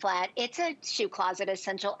ballet flat. It's a shoe closet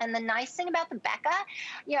essential. And the nice thing about the Becca,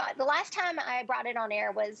 you know, the last time I brought it on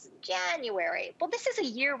air was January. Well, this is a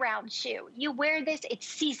year-round shoe. You wear this, it's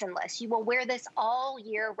seasonless. You will wear this all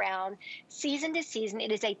year round, season to season.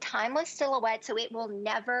 It is a timeless silhouette, so it will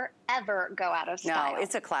never, ever go out of style. No,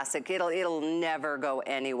 it's a classic. It'll never go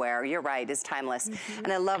anywhere. You're right, it's timeless.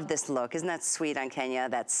 And I love this look. Isn't that sweet on Kenya?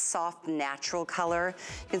 That soft, natural color.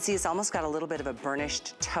 You can see it's almost got a little bit of a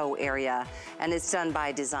burnished toe area, and it's done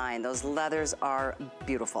by design. Those leathers are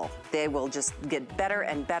beautiful. They will just get better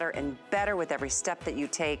and better and better with every step that you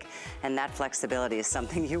take, and that flexibility is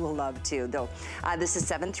something you will love too. Though this is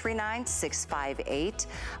 739658.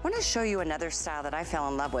 I want to show you another style that I fell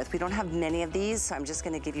in love with. We don't have many of these, so I'm just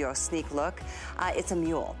going to give you a sneak look. It's a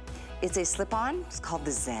mule. It's a slip-on. It's called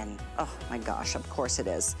the Zen. Oh my gosh, of course it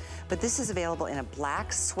is. But this is available in a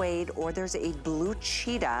black suede, or there's a blue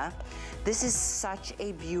cheetah. This is such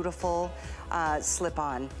a beautiful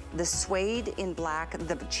slip-on. The suede in black,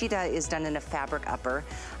 the cheetah is done in a fabric upper,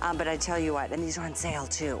 but I tell you what, and these are on sale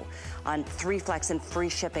too, on 3 flex and free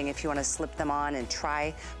shipping if you want to slip them on and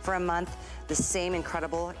try for a month. The same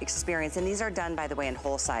incredible experience. And these are done, by the way, in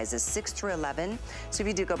whole sizes, 6 through 11. So if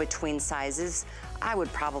you do go between sizes, I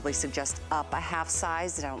would probably suggest up a half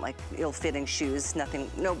size. I don't like ill-fitting shoes.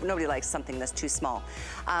 Nobody likes something that's too small.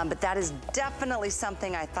 But that is definitely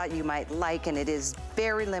something I thought you might like, and it is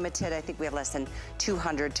very limited. I think we have less than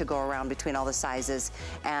 200 to go around between all the sizes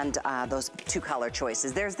and those 2 color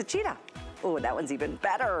choices. There's the cheetah. Oh, that one's even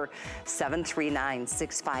better.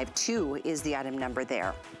 739652 is the item number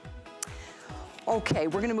there. Okay,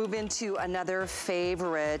 we're gonna move into another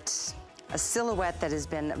favorite, a silhouette that has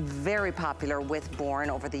been very popular with Born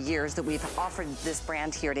over the years that we've offered this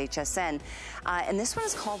brand here at HSN. And this one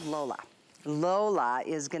is called Lola. Lola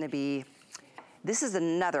is gonna be, this is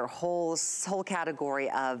another whole category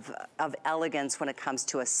of elegance when it comes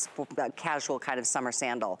to a casual kind of summer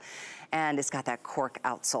sandal. And it's got that cork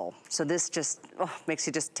outsole. So this just makes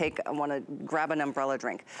you just want to grab an umbrella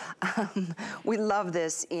drink. We love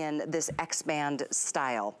this in this X-band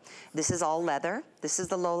style. This is all leather. This is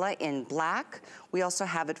the Lola in black. We also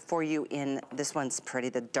have it for you in, this one's pretty,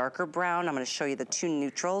 the darker brown. I'm gonna show you the 2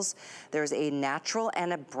 neutrals. There's a natural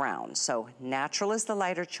and a brown. So natural is the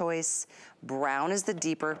lighter choice, brown is the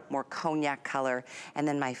deeper, more cognac color, and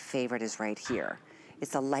then my favorite is right here.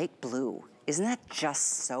 It's a light blue. Isn't that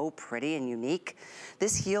just so pretty and unique?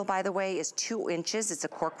 This heel, by the way, is 2 inches. It's a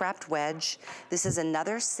cork-wrapped wedge. This is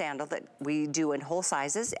another sandal that we do in whole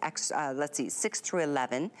sizes, let's see, 6 through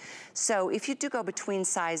 11. So if you do go between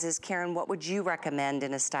sizes, Karen, what would you recommend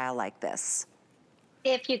in a style like this?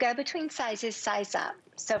 If you go between sizes, size up.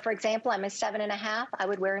 So for example, I'm a 7.5, I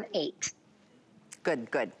would wear an 8. Good,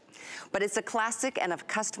 good. But it's a classic and a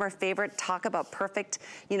customer favorite. Talk about perfect,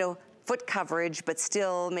 you know, foot coverage, but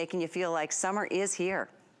still making you feel like summer is here.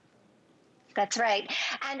 That's right.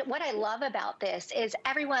 And what I love about this is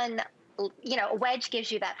everyone, you know, a wedge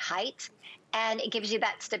gives you that height and it gives you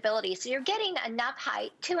that stability. So you're getting enough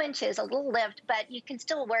height, 2 inches, a little lift, but you can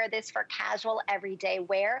still wear this for casual everyday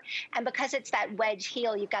wear. And because it's that wedge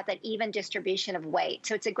heel, you've got that even distribution of weight.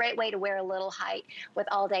 So it's a great way to wear a little height with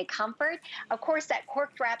all day comfort. Of course, that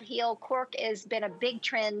cork wrap heel, cork has been a big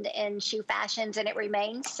trend in shoe fashions and it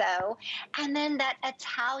remains so. And then that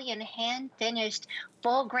Italian hand finished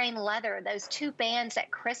full grain leather, those 2 bands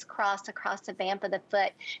that crisscross across the vamp of the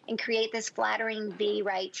foot and create this flattering V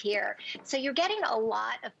right here. So you're getting a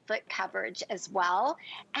lot of foot coverage as well,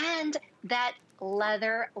 and that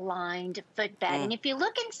leather lined footbed. And if you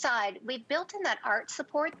look inside, we've built in that arch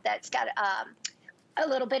support that's got a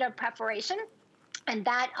little bit of perforation, and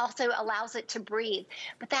that also allows it to breathe.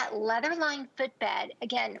 But that leather lined footbed,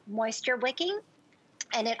 again, moisture wicking,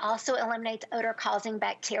 and it also eliminates odor-causing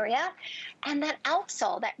bacteria. And that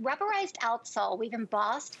outsole, that rubberized outsole, we've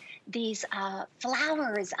embossed these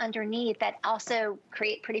flowers underneath that also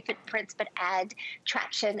create pretty footprints but add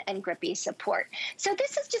traction and grippy support. So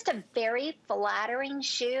this is just a very flattering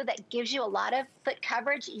shoe that gives you a lot of foot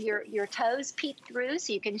coverage. Your toes peep through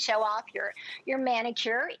so you can show off your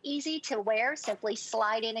manicure. Easy to wear, simply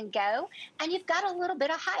slide in and go. And you've got a little bit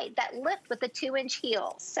of height, that lift with the 2-inch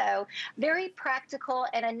heel. So very practical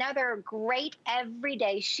and another great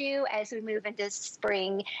everyday shoe as we move into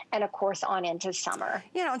spring and of course on into summer.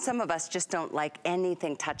 You know, and some of us just don't like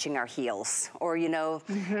anything touching our heels, or you know,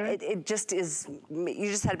 it just is, you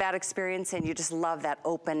just had a bad experience and you just love that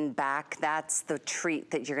open back. That's the treat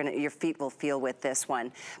that your feet will feel with this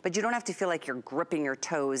one. But you don't have to feel like you're gripping your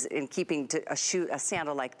toes in keeping a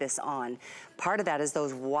sandal like this on. Part of that is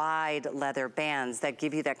those wide leather bands that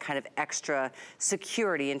give you that kind of extra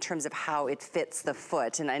security in terms of how it fits the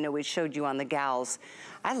foot. And I know we showed you on the gals.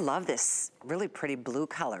 I love this really pretty blue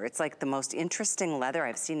color. It's like the most interesting leather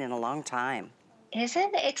I've seen in a long time.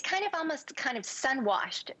 Isn't it? It's kind of almost kind of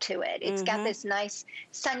sun-washed to it. It's got this nice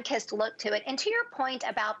sun-kissed look to it. And to your point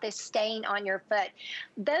about this stain on your foot,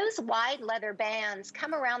 those wide leather bands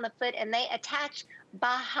come around the foot and they attach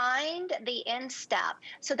behind the instep.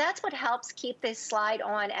 So that's what helps keep this slide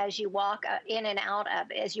on as you walk in and out of,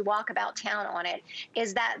 as you walk about town on it,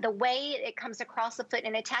 is that the way it comes across the foot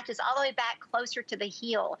and attaches all the way back closer to the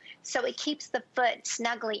heel. So it keeps the foot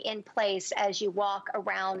snugly in place as you walk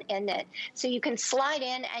around in it. So you can slide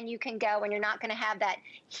in and you can go, and you're not going to have that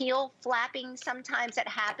heel flapping sometimes that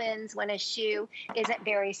happens when a shoe isn't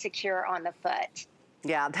very secure on the foot.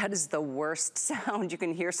 Yeah, that is the worst sound. You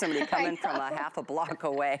can hear somebody coming from a half a block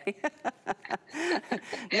away.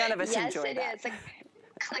 None of us enjoy that. Yes, it is.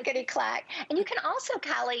 Clickety clack. And you can also,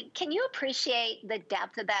 Callie, can you appreciate the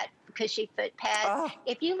depth of that cushy foot pad? Oh.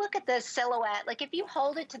 If you look at the silhouette, like if you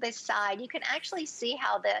hold it to the side, you can actually see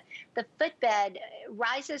how the footbed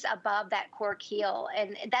rises above that cork heel.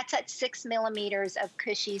 And that's at 6 millimeters of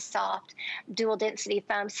cushy, soft, dual density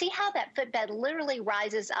foam. See how that footbed literally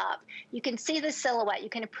rises up. You can see the silhouette. You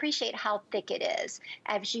can appreciate how thick it is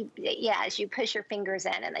as you push your fingers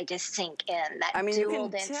in and they just sink in. That dual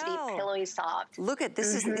density, pillowy, soft. Look at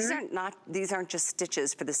this. These aren't just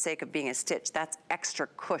stitches for the sake of being a stitch. That's extra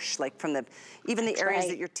cush, like from even the areas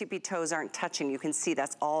that your tippy toes aren't touching. You can see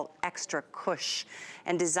that's all extra cush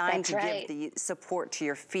and designed to give the support to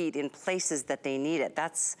your feet in places that they need it.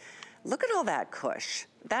 Look at all that cush.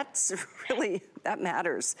 That's really, that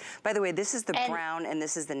matters. By the way, this is the brown and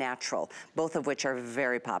this is the natural, both of which are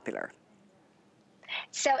very popular.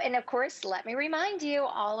 So, and of course, let me remind you,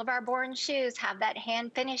 all of our Born shoes have that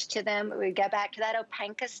hand finish to them. We go back to that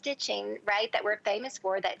Opanka stitching, right, that we're famous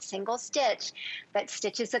for, that single stitch that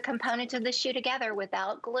stitches the components of the shoe together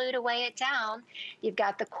without glue to weigh it down. You've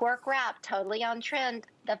got the cork wrap, totally on trend,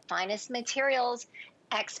 the finest materials,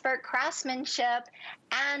 expert craftsmanship,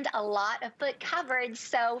 and a lot of foot coverage.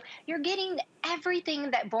 So you're getting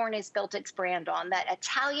everything that Born has built its brand on, that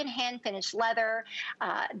Italian hand-finished leather,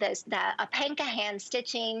 the Opanka hand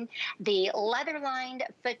stitching, the leather-lined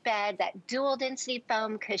footbed, that dual-density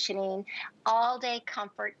foam cushioning, all-day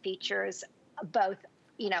comfort features, both,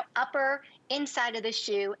 upper, inside of the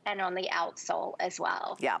shoe, and on the outsole as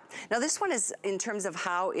well. Yeah. Now this one is, in terms of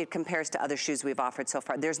how it compares to other shoes we've offered so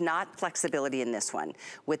far, there's not flexibility in this one.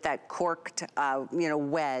 With that corked,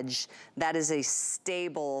 wedge, that is a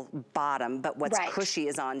stable bottom, but what's cushy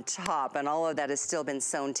is on top, and all of that has still been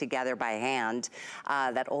sewn together by hand.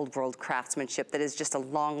 That old world craftsmanship that is just a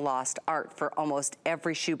long lost art for almost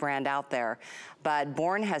every shoe brand out there. But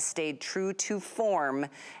Born has stayed true to form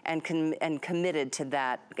and committed to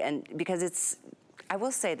that, and because I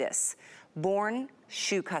will say this, Born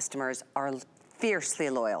shoe customers are fiercely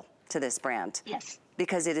loyal to this brand. Yes.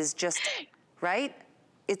 Because it is just, right?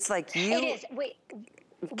 It's like you. It is.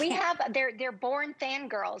 We have, they're Born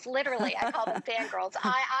fangirls, literally. I call them fangirls.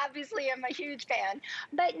 I obviously am a huge fan.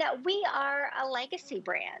 But no, we are a legacy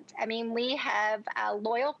brand. I mean, we have a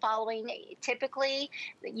loyal following. Typically,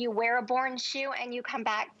 you wear a Born shoe and you come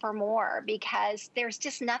back for more because there's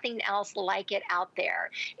just nothing else like it out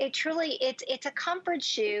there. It truly, it's a comfort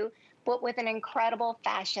shoe, but with an incredible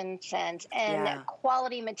fashion sense and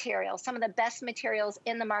quality materials, some of the best materials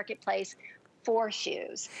in the marketplace for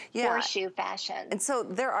shoes, for shoe fashion. And so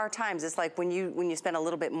there are times, it's like when you spend a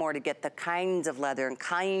little bit more to get the kinds of leather and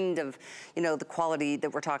kind of, the quality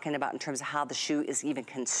that we're talking about in terms of how the shoe is even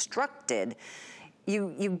constructed,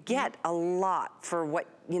 you get a lot for what,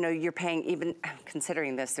 you're paying. Even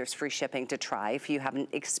considering this, there's free shipping to try. If you haven't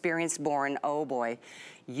experienced Born, oh boy,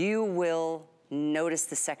 you will notice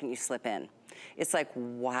the second you slip in. It's like,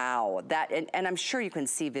 wow, and I'm sure you can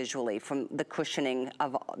see visually from the cushioning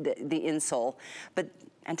of the insole, but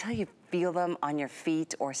until you feel them on your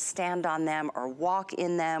feet or stand on them or walk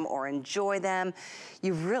in them or enjoy them,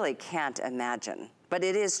 you really can't imagine. But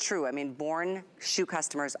it is true. I mean, Born shoe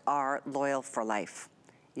customers are loyal for life.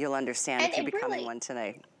 You'll understand if you're becoming one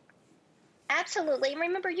tonight. Absolutely. And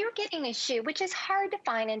remember, you're getting a shoe, which is hard to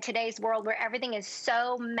find in today's world where everything is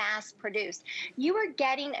so mass produced. You are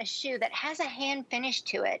getting a shoe that has a hand finish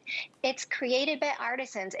to it. It's created by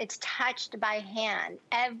artisans. It's touched by hand.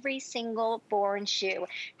 Every single Born shoe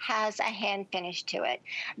has a hand finish to it.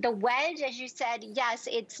 The wedge, as you said, yes,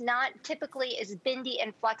 it's not typically as bendy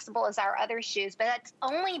and flexible as our other shoes, but that's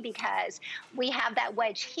only because we have that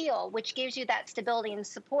wedge heel, which gives you that stability and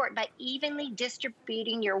support by evenly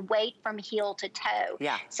distributing your weight from heel to toe.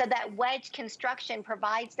 Yeah. So that wedge construction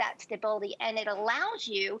provides that stability, and it allows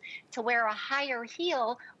you to wear a higher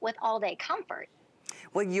heel with all-day comfort.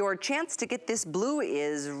 Well, your chance to get this blue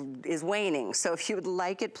is waning. So if you would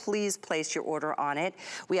like it, please place your order on it.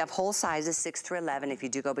 We have whole sizes 6 through 11. If you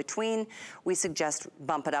do go between, we suggest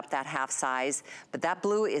bump it up that half size. But that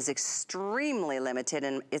blue is extremely limited,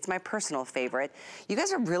 and it's my personal favorite. You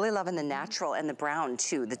guys are really loving the natural and the brown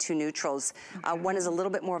too, the two neutrals. One is a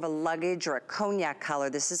little bit more of a luggage or a cognac color.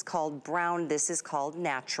 This is called brown. This is called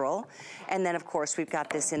natural. And then, of course, we've got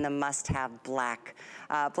this in the must-have black.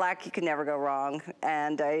 Black, you can never go wrong.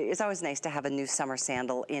 And it's always nice to have a new summer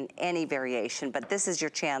sandal in any variation, but this is your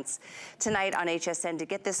chance tonight on HSN to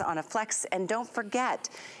get this on a flex. And don't forget,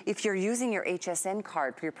 if you're using your HSN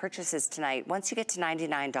card for your purchases tonight, once you get to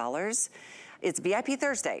 $99, It's VIP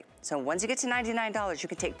Thursday, so once you get to $99, you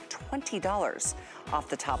can take $20 off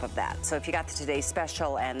the top of that. So if you got the today's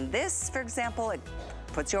special and this, for example, it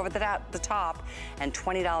puts you over the top, and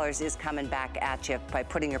 $20 is coming back at you by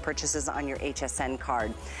putting your purchases on your HSN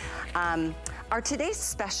card. Our today's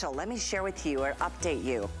special, let me share with you or update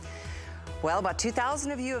you. Well, about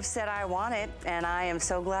 2,000 of you have said I want it, and I am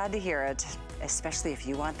so glad to hear it. Especially if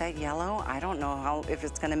you want that yellow. I don't know if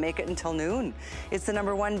it's gonna make it until noon. It's the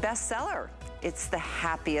 #1 bestseller. It's the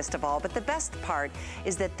happiest of all, but the best part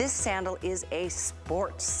is that this sandal is a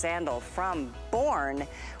sports sandal from Born,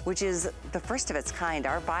 which is the first of its kind.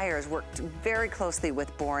 Our buyers worked very closely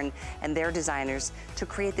with Born and their designers to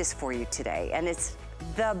create this for you today, and it's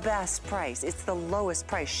the best price. It's the lowest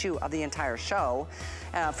price shoe of the entire show,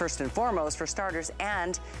 first and foremost for starters,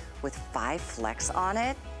 and with 5 flex on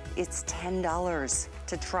it, it's $10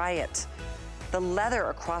 to try it. The leather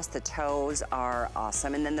across the toes are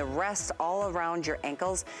awesome, and then the rest all around your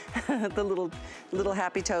ankles, the little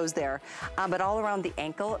happy toes there, but all around the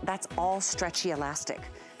ankle, that's all stretchy elastic.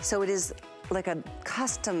 So it is like a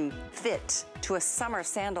custom fit to a summer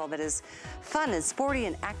sandal that is fun and sporty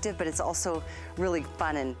and active, but it's also really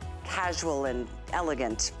fun and casual and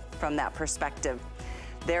elegant from that perspective.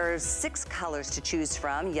 There's 6 colors to choose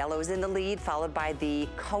from. Yellow is in the lead, followed by the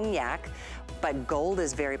cognac, but gold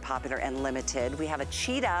is very popular and limited. We have a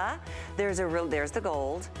cheetah, there's the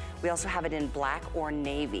gold. We also have it in black or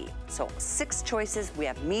navy. So 6 choices. We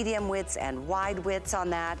have medium widths and wide widths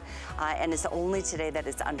on that, and it's only today that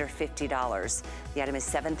it's under $50. The item is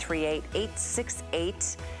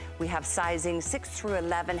 738868. We have sizing 6 through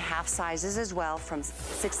 11, half sizes as well, from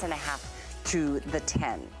 6.5 to the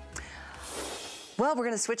 10. Well, we're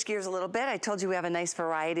gonna switch gears a little bit. I told you we have a nice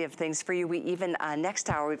variety of things for you. We even,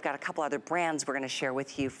 next hour, we've got a couple other brands we're gonna share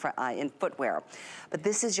with you in footwear. But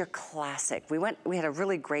this is your classic. We had a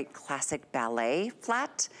really great classic ballet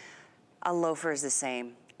flat. A loafer is the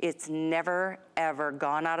same. It's never, ever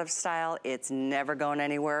gone out of style. It's never gone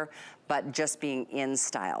anywhere, but just being in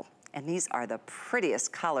style. And these are the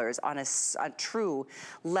prettiest colors on a true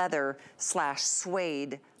leather /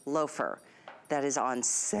 suede loafer. That is on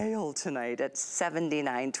sale tonight at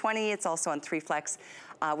 $79.20. It's also on 3 flex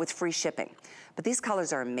with free shipping. But these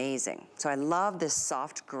colors are amazing. So I love this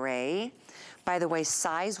soft gray. By the way,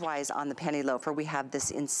 size-wise on the penny loafer, we have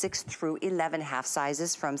this in 6 through 11 half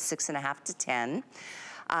sizes from 6.5 to 10.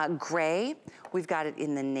 Gray, we've got it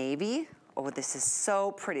in the navy. Oh, this is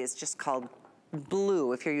so pretty. It's just called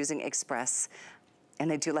blue if you're using Express.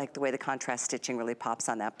 And I do like the way the contrast stitching really pops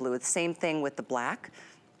on that blue. The same thing with the black.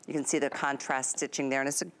 You can see the contrast stitching there, and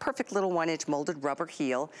it's a perfect little 1-inch molded rubber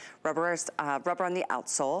heel, rubber on the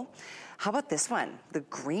outsole. How about this one, the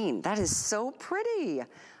green? That is so pretty.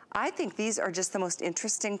 I think these are just the most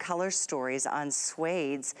interesting color stories on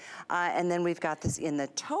suedes. And then we've got this in the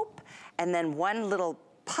taupe, and then one little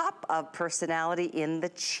pop of personality in the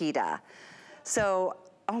cheetah. So,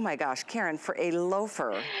 oh my gosh, Karen, for a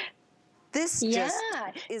loafer, this just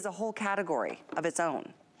is a whole category of its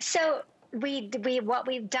own. So what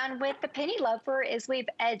we've done with the penny loafer is we've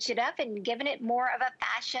edged it up and given it more of a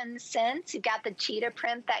fashion sense. You've got the cheetah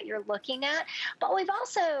print that you're looking at, but we've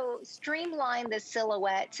also streamlined the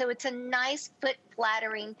silhouette. So it's a nice foot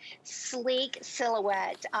flattering, sleek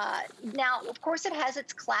silhouette. Now, of course, it has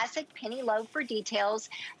its classic penny loafer details,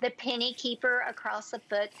 the penny keeper across the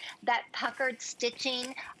foot, that puckered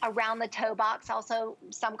stitching around the toe box, also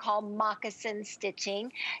some call moccasin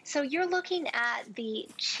stitching. So you're looking at the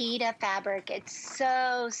cheetah fabric. It's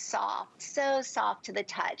so soft to the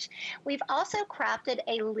touch. We've also crafted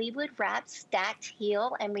a leeward wrap stacked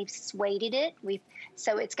heel, and we've sueded it.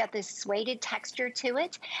 So it's got this sueded texture to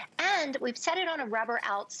it, and we've set it on a rubber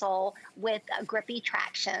outsole with a grippy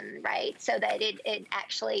traction, right? So that it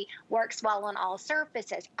actually works well on all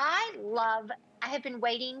surfaces. I have been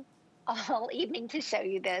waiting all evening to show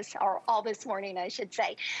you this, or all this morning, I should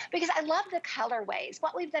say, because I love the colorways.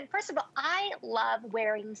 What we've done, first of all, I love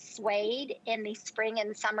wearing suede in the spring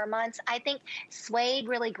and summer months. I think suede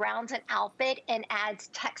really grounds an outfit and adds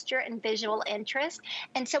texture and visual interest.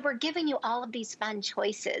 And so we're giving you all of these fun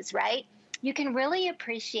choices, right? You can really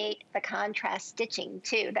appreciate the contrast stitching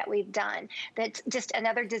too that we've done. That's just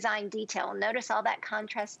another design detail. Notice all that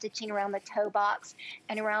contrast stitching around the toe box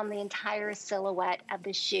and around the entire silhouette of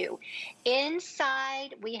the shoe.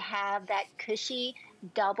 Inside, we have that cushy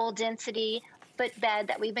double density footbed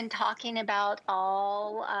that we've been talking about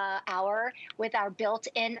all hour with our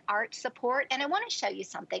built-in arch support. And I want to show you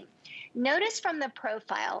something. Notice from the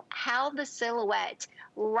profile how the silhouette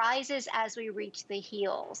rises as we reach the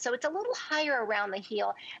heel. So it's a little higher around the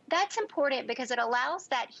heel. That's important because it allows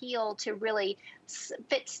that heel to really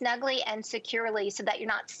fit snugly and securely so that you're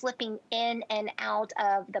not slipping in and out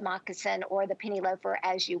of the moccasin or the penny loafer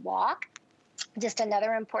as you walk. Just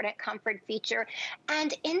another important comfort feature.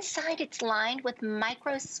 And inside it's lined with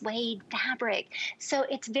micro suede fabric. So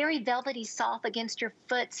it's very velvety soft against your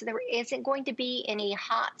foot. So there isn't going to be any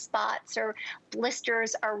hot spots or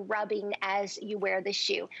blisters or rubbing as you wear the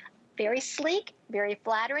shoe. Very sleek, very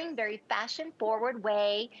flattering, very fashion forward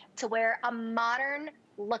way to wear a modern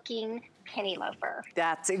looking penny loafer.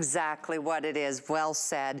 That's exactly what it is. Well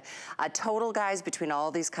said. Total, guys, between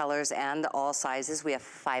all these colors and all sizes, we have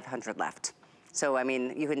 500 left. So, I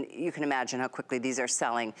mean, you can imagine how quickly these are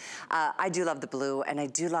selling. I do love the blue, and I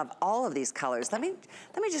do love all of these colors. Let me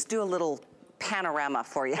just do a little panorama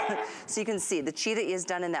for you. So you can see the cheetah is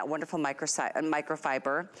done in that wonderful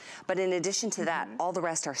microfiber. But in addition to that, all the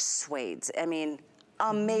rest are suedes. I mean,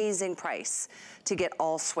 amazing price to get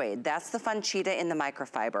all suede. That's the fun cheetah in the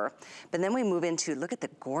microfiber. But then we move into, look at the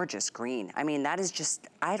gorgeous green. I mean, that is just,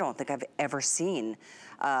 I don't think I've ever seen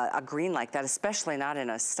a green like that, especially not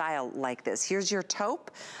in a style like this. Here's your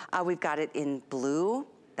taupe. We've got it in blue.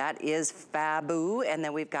 That is fabu. And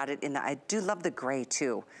then we've got it in the, I do love the gray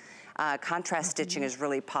too. Contrast stitching is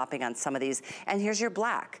really popping on some of these. And here's your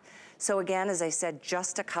black. So again, as I said,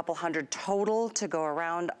 just a couple hundred total to go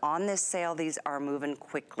around on this sale. These are moving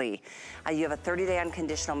quickly. You have a 30-day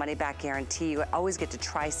unconditional money-back guarantee. You always get to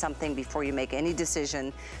try something before you make any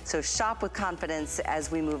decision. So shop with confidence as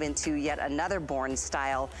we move into yet another Born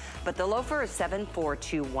style. But the loafer is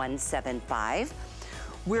 742175.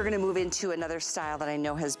 We're gonna move into another style that I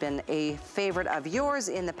know has been a favorite of yours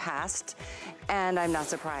in the past, and I'm not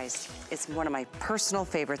surprised. It's one of my personal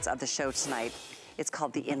favorites of the show tonight. It's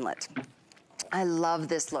called the inlet. I love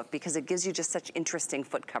this look because it gives you just such interesting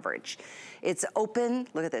foot coverage. It's open,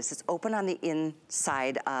 look at this, it's open on the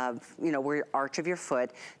inside of, you know, where your arch of your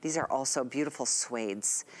foot. These are also beautiful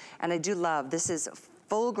suedes. And I do love, this is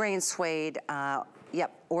full grain suede,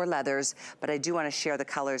 or leathers, but I do want to share the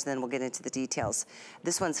colors, then we'll get into the details.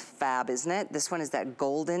 This one's fab, isn't it? This one is that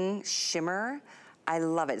golden shimmer. I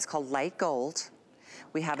love it. It's called light gold.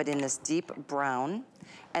 We have it in this deep brown,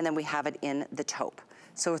 and then we have it in the taupe.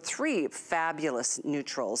 So 3 fabulous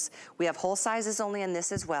neutrals. We have whole sizes only in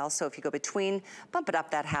this as well, so if you go between, bump it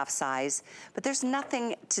up that half size. But there's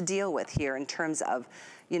nothing to deal with here in terms of,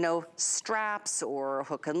 you know, straps or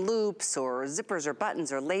hook and loops or zippers or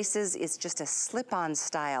buttons or laces. It's just a slip-on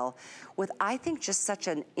style with, I think, just such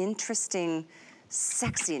an interesting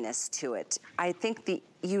sexiness to it. I think the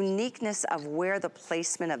uniqueness of where the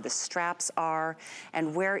placement of the straps are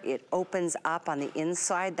and where it opens up on the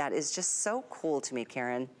inside, that is just so cool to me,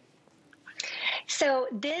 Karen. So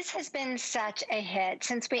this has been such a hit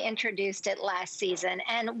since we introduced it last season.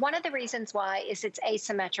 And one of the reasons why is its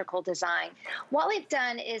asymmetrical design. What we've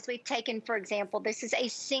done is we've taken, for example, this is a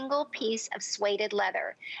single piece of suede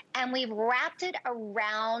leather, and we've wrapped it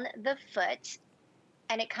around the foot,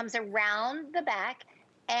 and it comes around the back,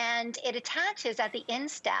 and it attaches at the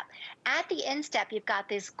instep. At the instep, you've got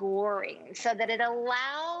this goring so that it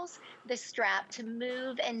allows the strap to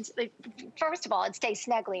move, and first of all, it stays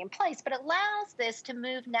snugly in place, but it allows this to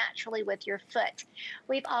move naturally with your foot.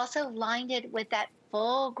 We've also lined it with that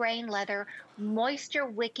full grain leather, moisture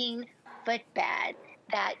wicking footbed,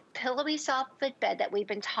 that pillowy soft footbed that we've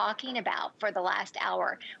been talking about for the last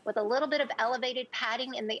hour, with a little bit of elevated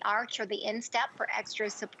padding in the arch or the instep for extra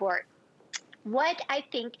support. What I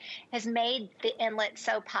think has made the inlet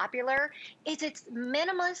so popular is its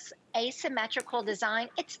minimalist asymmetrical design.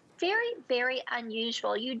 It's very, very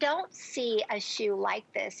unusual. You don't see a shoe like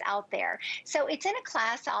this out there. So it's in a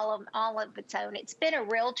class all of its own. It's been a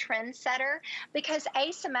real trendsetter because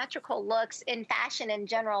asymmetrical looks in fashion in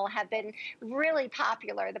general have been really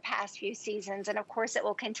popular the past few seasons. And of course, it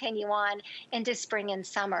will continue on into spring and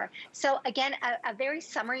summer. So again, a very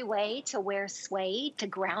summery way to wear suede to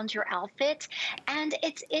ground your outfit. And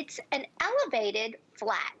it's an elevated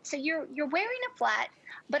flat. So you're wearing a flat,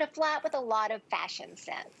 but a flat with a lot of fashion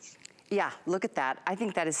sense. Yeah, look at that. I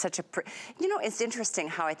think that is such a, you know, it's interesting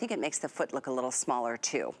how I think it makes the foot look a little smaller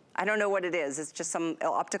too. I don't know what it is. It's just some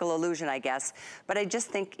optical illusion, I guess. But I just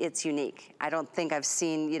think it's unique. I don't think I've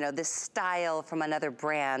seen, you know, this style from another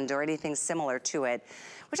brand or anything similar to it,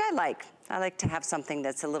 which I like. I like to have something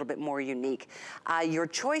that's a little bit more unique. Your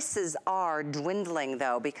choices are dwindling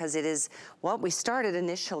though, because it is, well, we started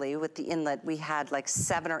initially with the inlet. We had like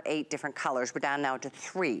 7 or 8 different colors. We're down now to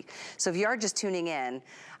 3. So if you are just tuning in,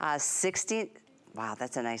 60, wow,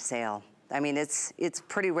 that's a nice sale. I mean, it's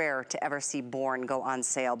pretty rare to ever see Born go on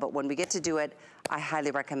sale, but when we get to do it, I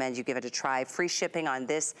highly recommend you give it a try. Free shipping on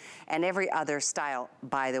this and every other style,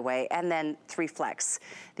 by the way, and then 3 flex.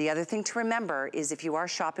 The other thing to remember is if you are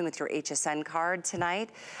shopping with your HSN card tonight,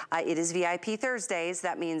 it is VIP Thursdays.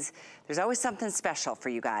 That means there's always something special for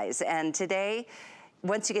you guys. And today,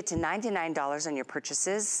 once you get to $99 on your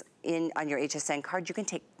purchases on your HSN card, you can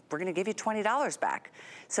take, we're gonna give you $20 back.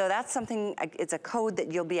 So that's something, it's a code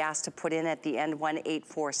that you'll be asked to put in at the end,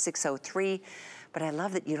 184603. But I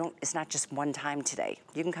love that it's not just one time today.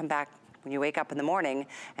 You can come back when you wake up in the morning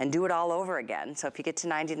and do it all over again. So if you get to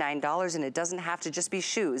 $99, and it doesn't have to just be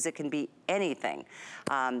shoes, it can be anything.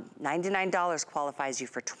 $99 qualifies you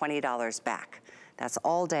for $20 back. That's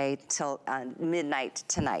all day till midnight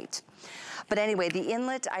tonight. But anyway, the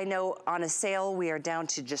inlet, I know on a sale, we are down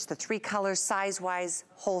to just the 3 colors, size-wise,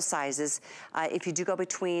 whole sizes. If you do go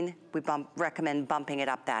between, we recommend bumping it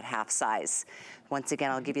up that half size. Once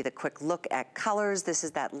again, I'll give you the quick look at colors. This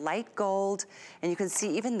is that light gold, and you can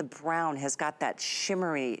see even the brown has got that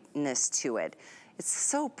shimmeriness to it. It's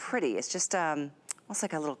so pretty. It's just almost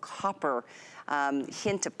like a little copper,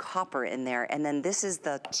 hint of copper in there. And then this is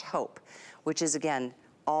the taupe, which is, again,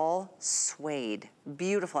 all suede.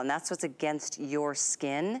 Beautiful, and that's what's against your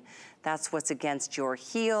skin. That's what's against your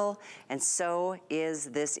heel, and so is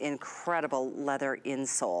this incredible leather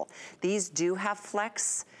insole. These do have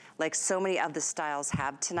flex, like so many of the styles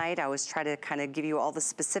have tonight. I always try to kind of give you all the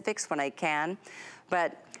specifics when I can,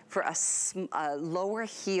 but for a lower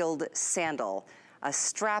heeled sandal, a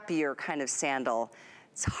strappier kind of sandal,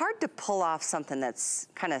 it's hard to pull off something that's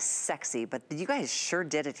kind of sexy, but you guys sure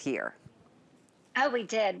did it here. Oh, we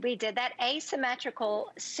did. We did. That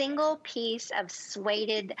asymmetrical single piece of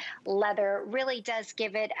suede leather really does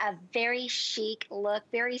give it a very chic look,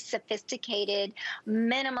 very sophisticated,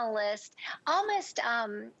 minimalist, almost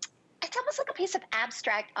it's almost like a piece of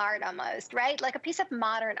abstract art almost, right? Like a piece of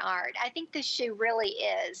modern art. I think this shoe really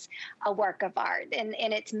is a work of art in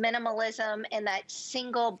its minimalism and that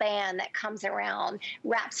single band that comes around,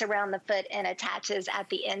 wraps around the foot and attaches at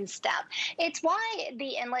the instep. It's why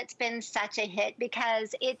the inlet's been such a hit,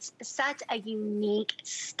 because it's such a unique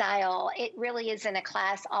style. It really is in a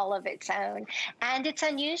class all of its own. And it's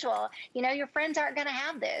unusual. You know, your friends aren't going to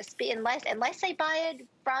have this unless they buy it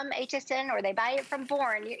from HSN or they buy it from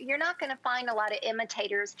Born. You're not going to find a lot of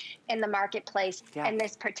imitators in the marketplace in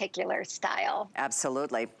this particular style.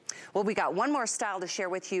 Absolutely. Well, we got one more style to share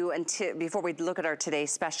with you before we look at our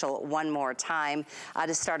today's special one more time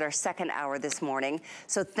to start our second hour this morning.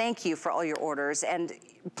 So thank you for all your orders, and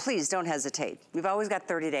please don't hesitate. We've always got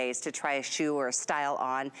 30 days to try a shoe or a style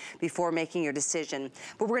on before making your decision.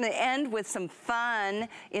 But we're going to end with some fun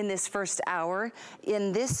in this first hour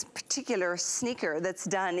in this particular sneaker that's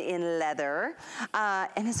done in leather,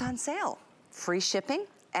 and it's on sale. Free shipping,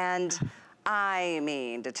 and I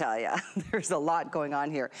mean to tell you, there's a lot going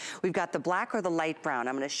on here. We've got the black or the light brown.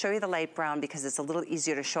 I'm going to show you the light brown because it's a little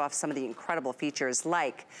easier to show off some of the incredible features,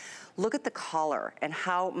 like look at the collar and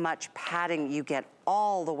how much padding you get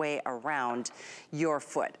all the way around your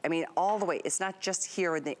foot. I mean, all the way. It's not just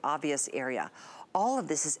here in the obvious area. All of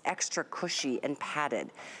this is extra cushy and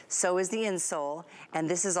padded. So is the insole, and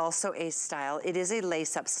this is also a style. It is a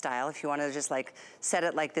lace-up style. If you want to just like set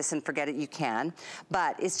it like this and forget it, you can.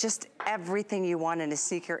 But it's just everything you want in a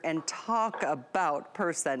sneaker, and talk about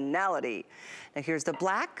personality. Now here's the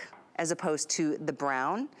black as opposed to the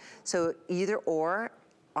brown. So either or.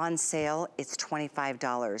 On sale, it's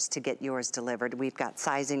 $25 to get yours delivered. We've got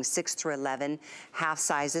sizing 6 through 11, half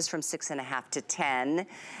sizes from 6.5 to 10.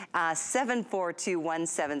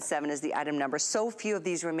 742177 is the item number. So few of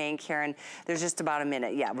these remain, Karen. There's just about a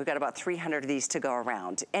minute. Yeah, we've got about 300 of these to go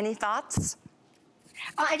around. Any thoughts?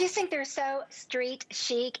 I just think they're so street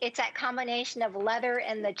chic. It's that combination of leather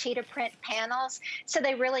and the cheetah print panels. So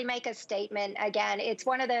they really make a statement. Again, it's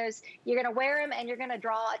one of those, you're going to wear them and you're going to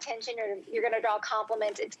draw attention, or you're going to draw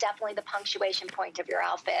compliments. It's definitely the punctuation point of your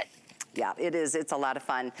outfit. Yeah, it is. It's a lot of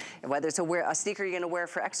fun. Whether it's a sneaker you're going to wear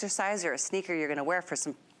for exercise or a sneaker you're going to wear for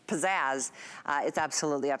some pizzazz, it's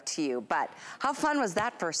absolutely up to you. But how fun was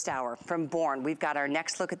that first hour from Born? We've got our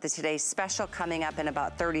next look at the today's special coming up in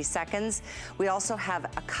about 30 seconds. We also have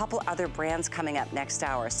a couple other brands coming up next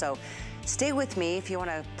hour. So stay with me if you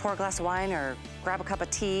want to pour a glass of wine or grab a cup of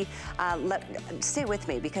tea. Stay with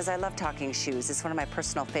me because I love talking shoes. It's one of my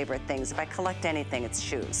personal favorite things. If I collect anything, it's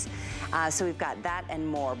shoes. So we've got that and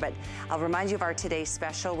more. But I'll remind you of our today's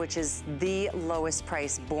special, which is the lowest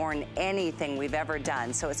price Born anything we've ever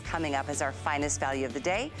done. So it's coming up as our finest value of the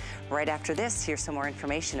day. Right after this, here's some more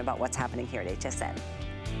information about what's happening here at HSN.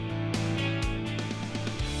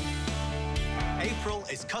 April April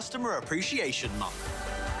is Customer Appreciation Month.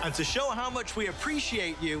 And to show how much we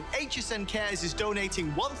appreciate you, HSN Cares is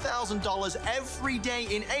donating $1,000 every day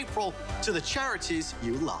in April to the charities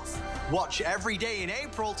you love. Watch every day in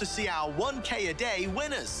April to see our 1K a day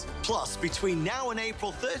winners. Plus, between now and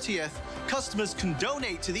April 30th, customers can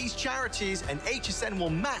donate to these charities and HSN will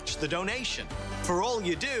match the donation. For all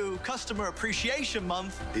you do, Customer Appreciation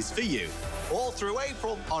Month is for you. All through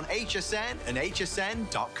April on HSN and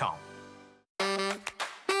hsn.com.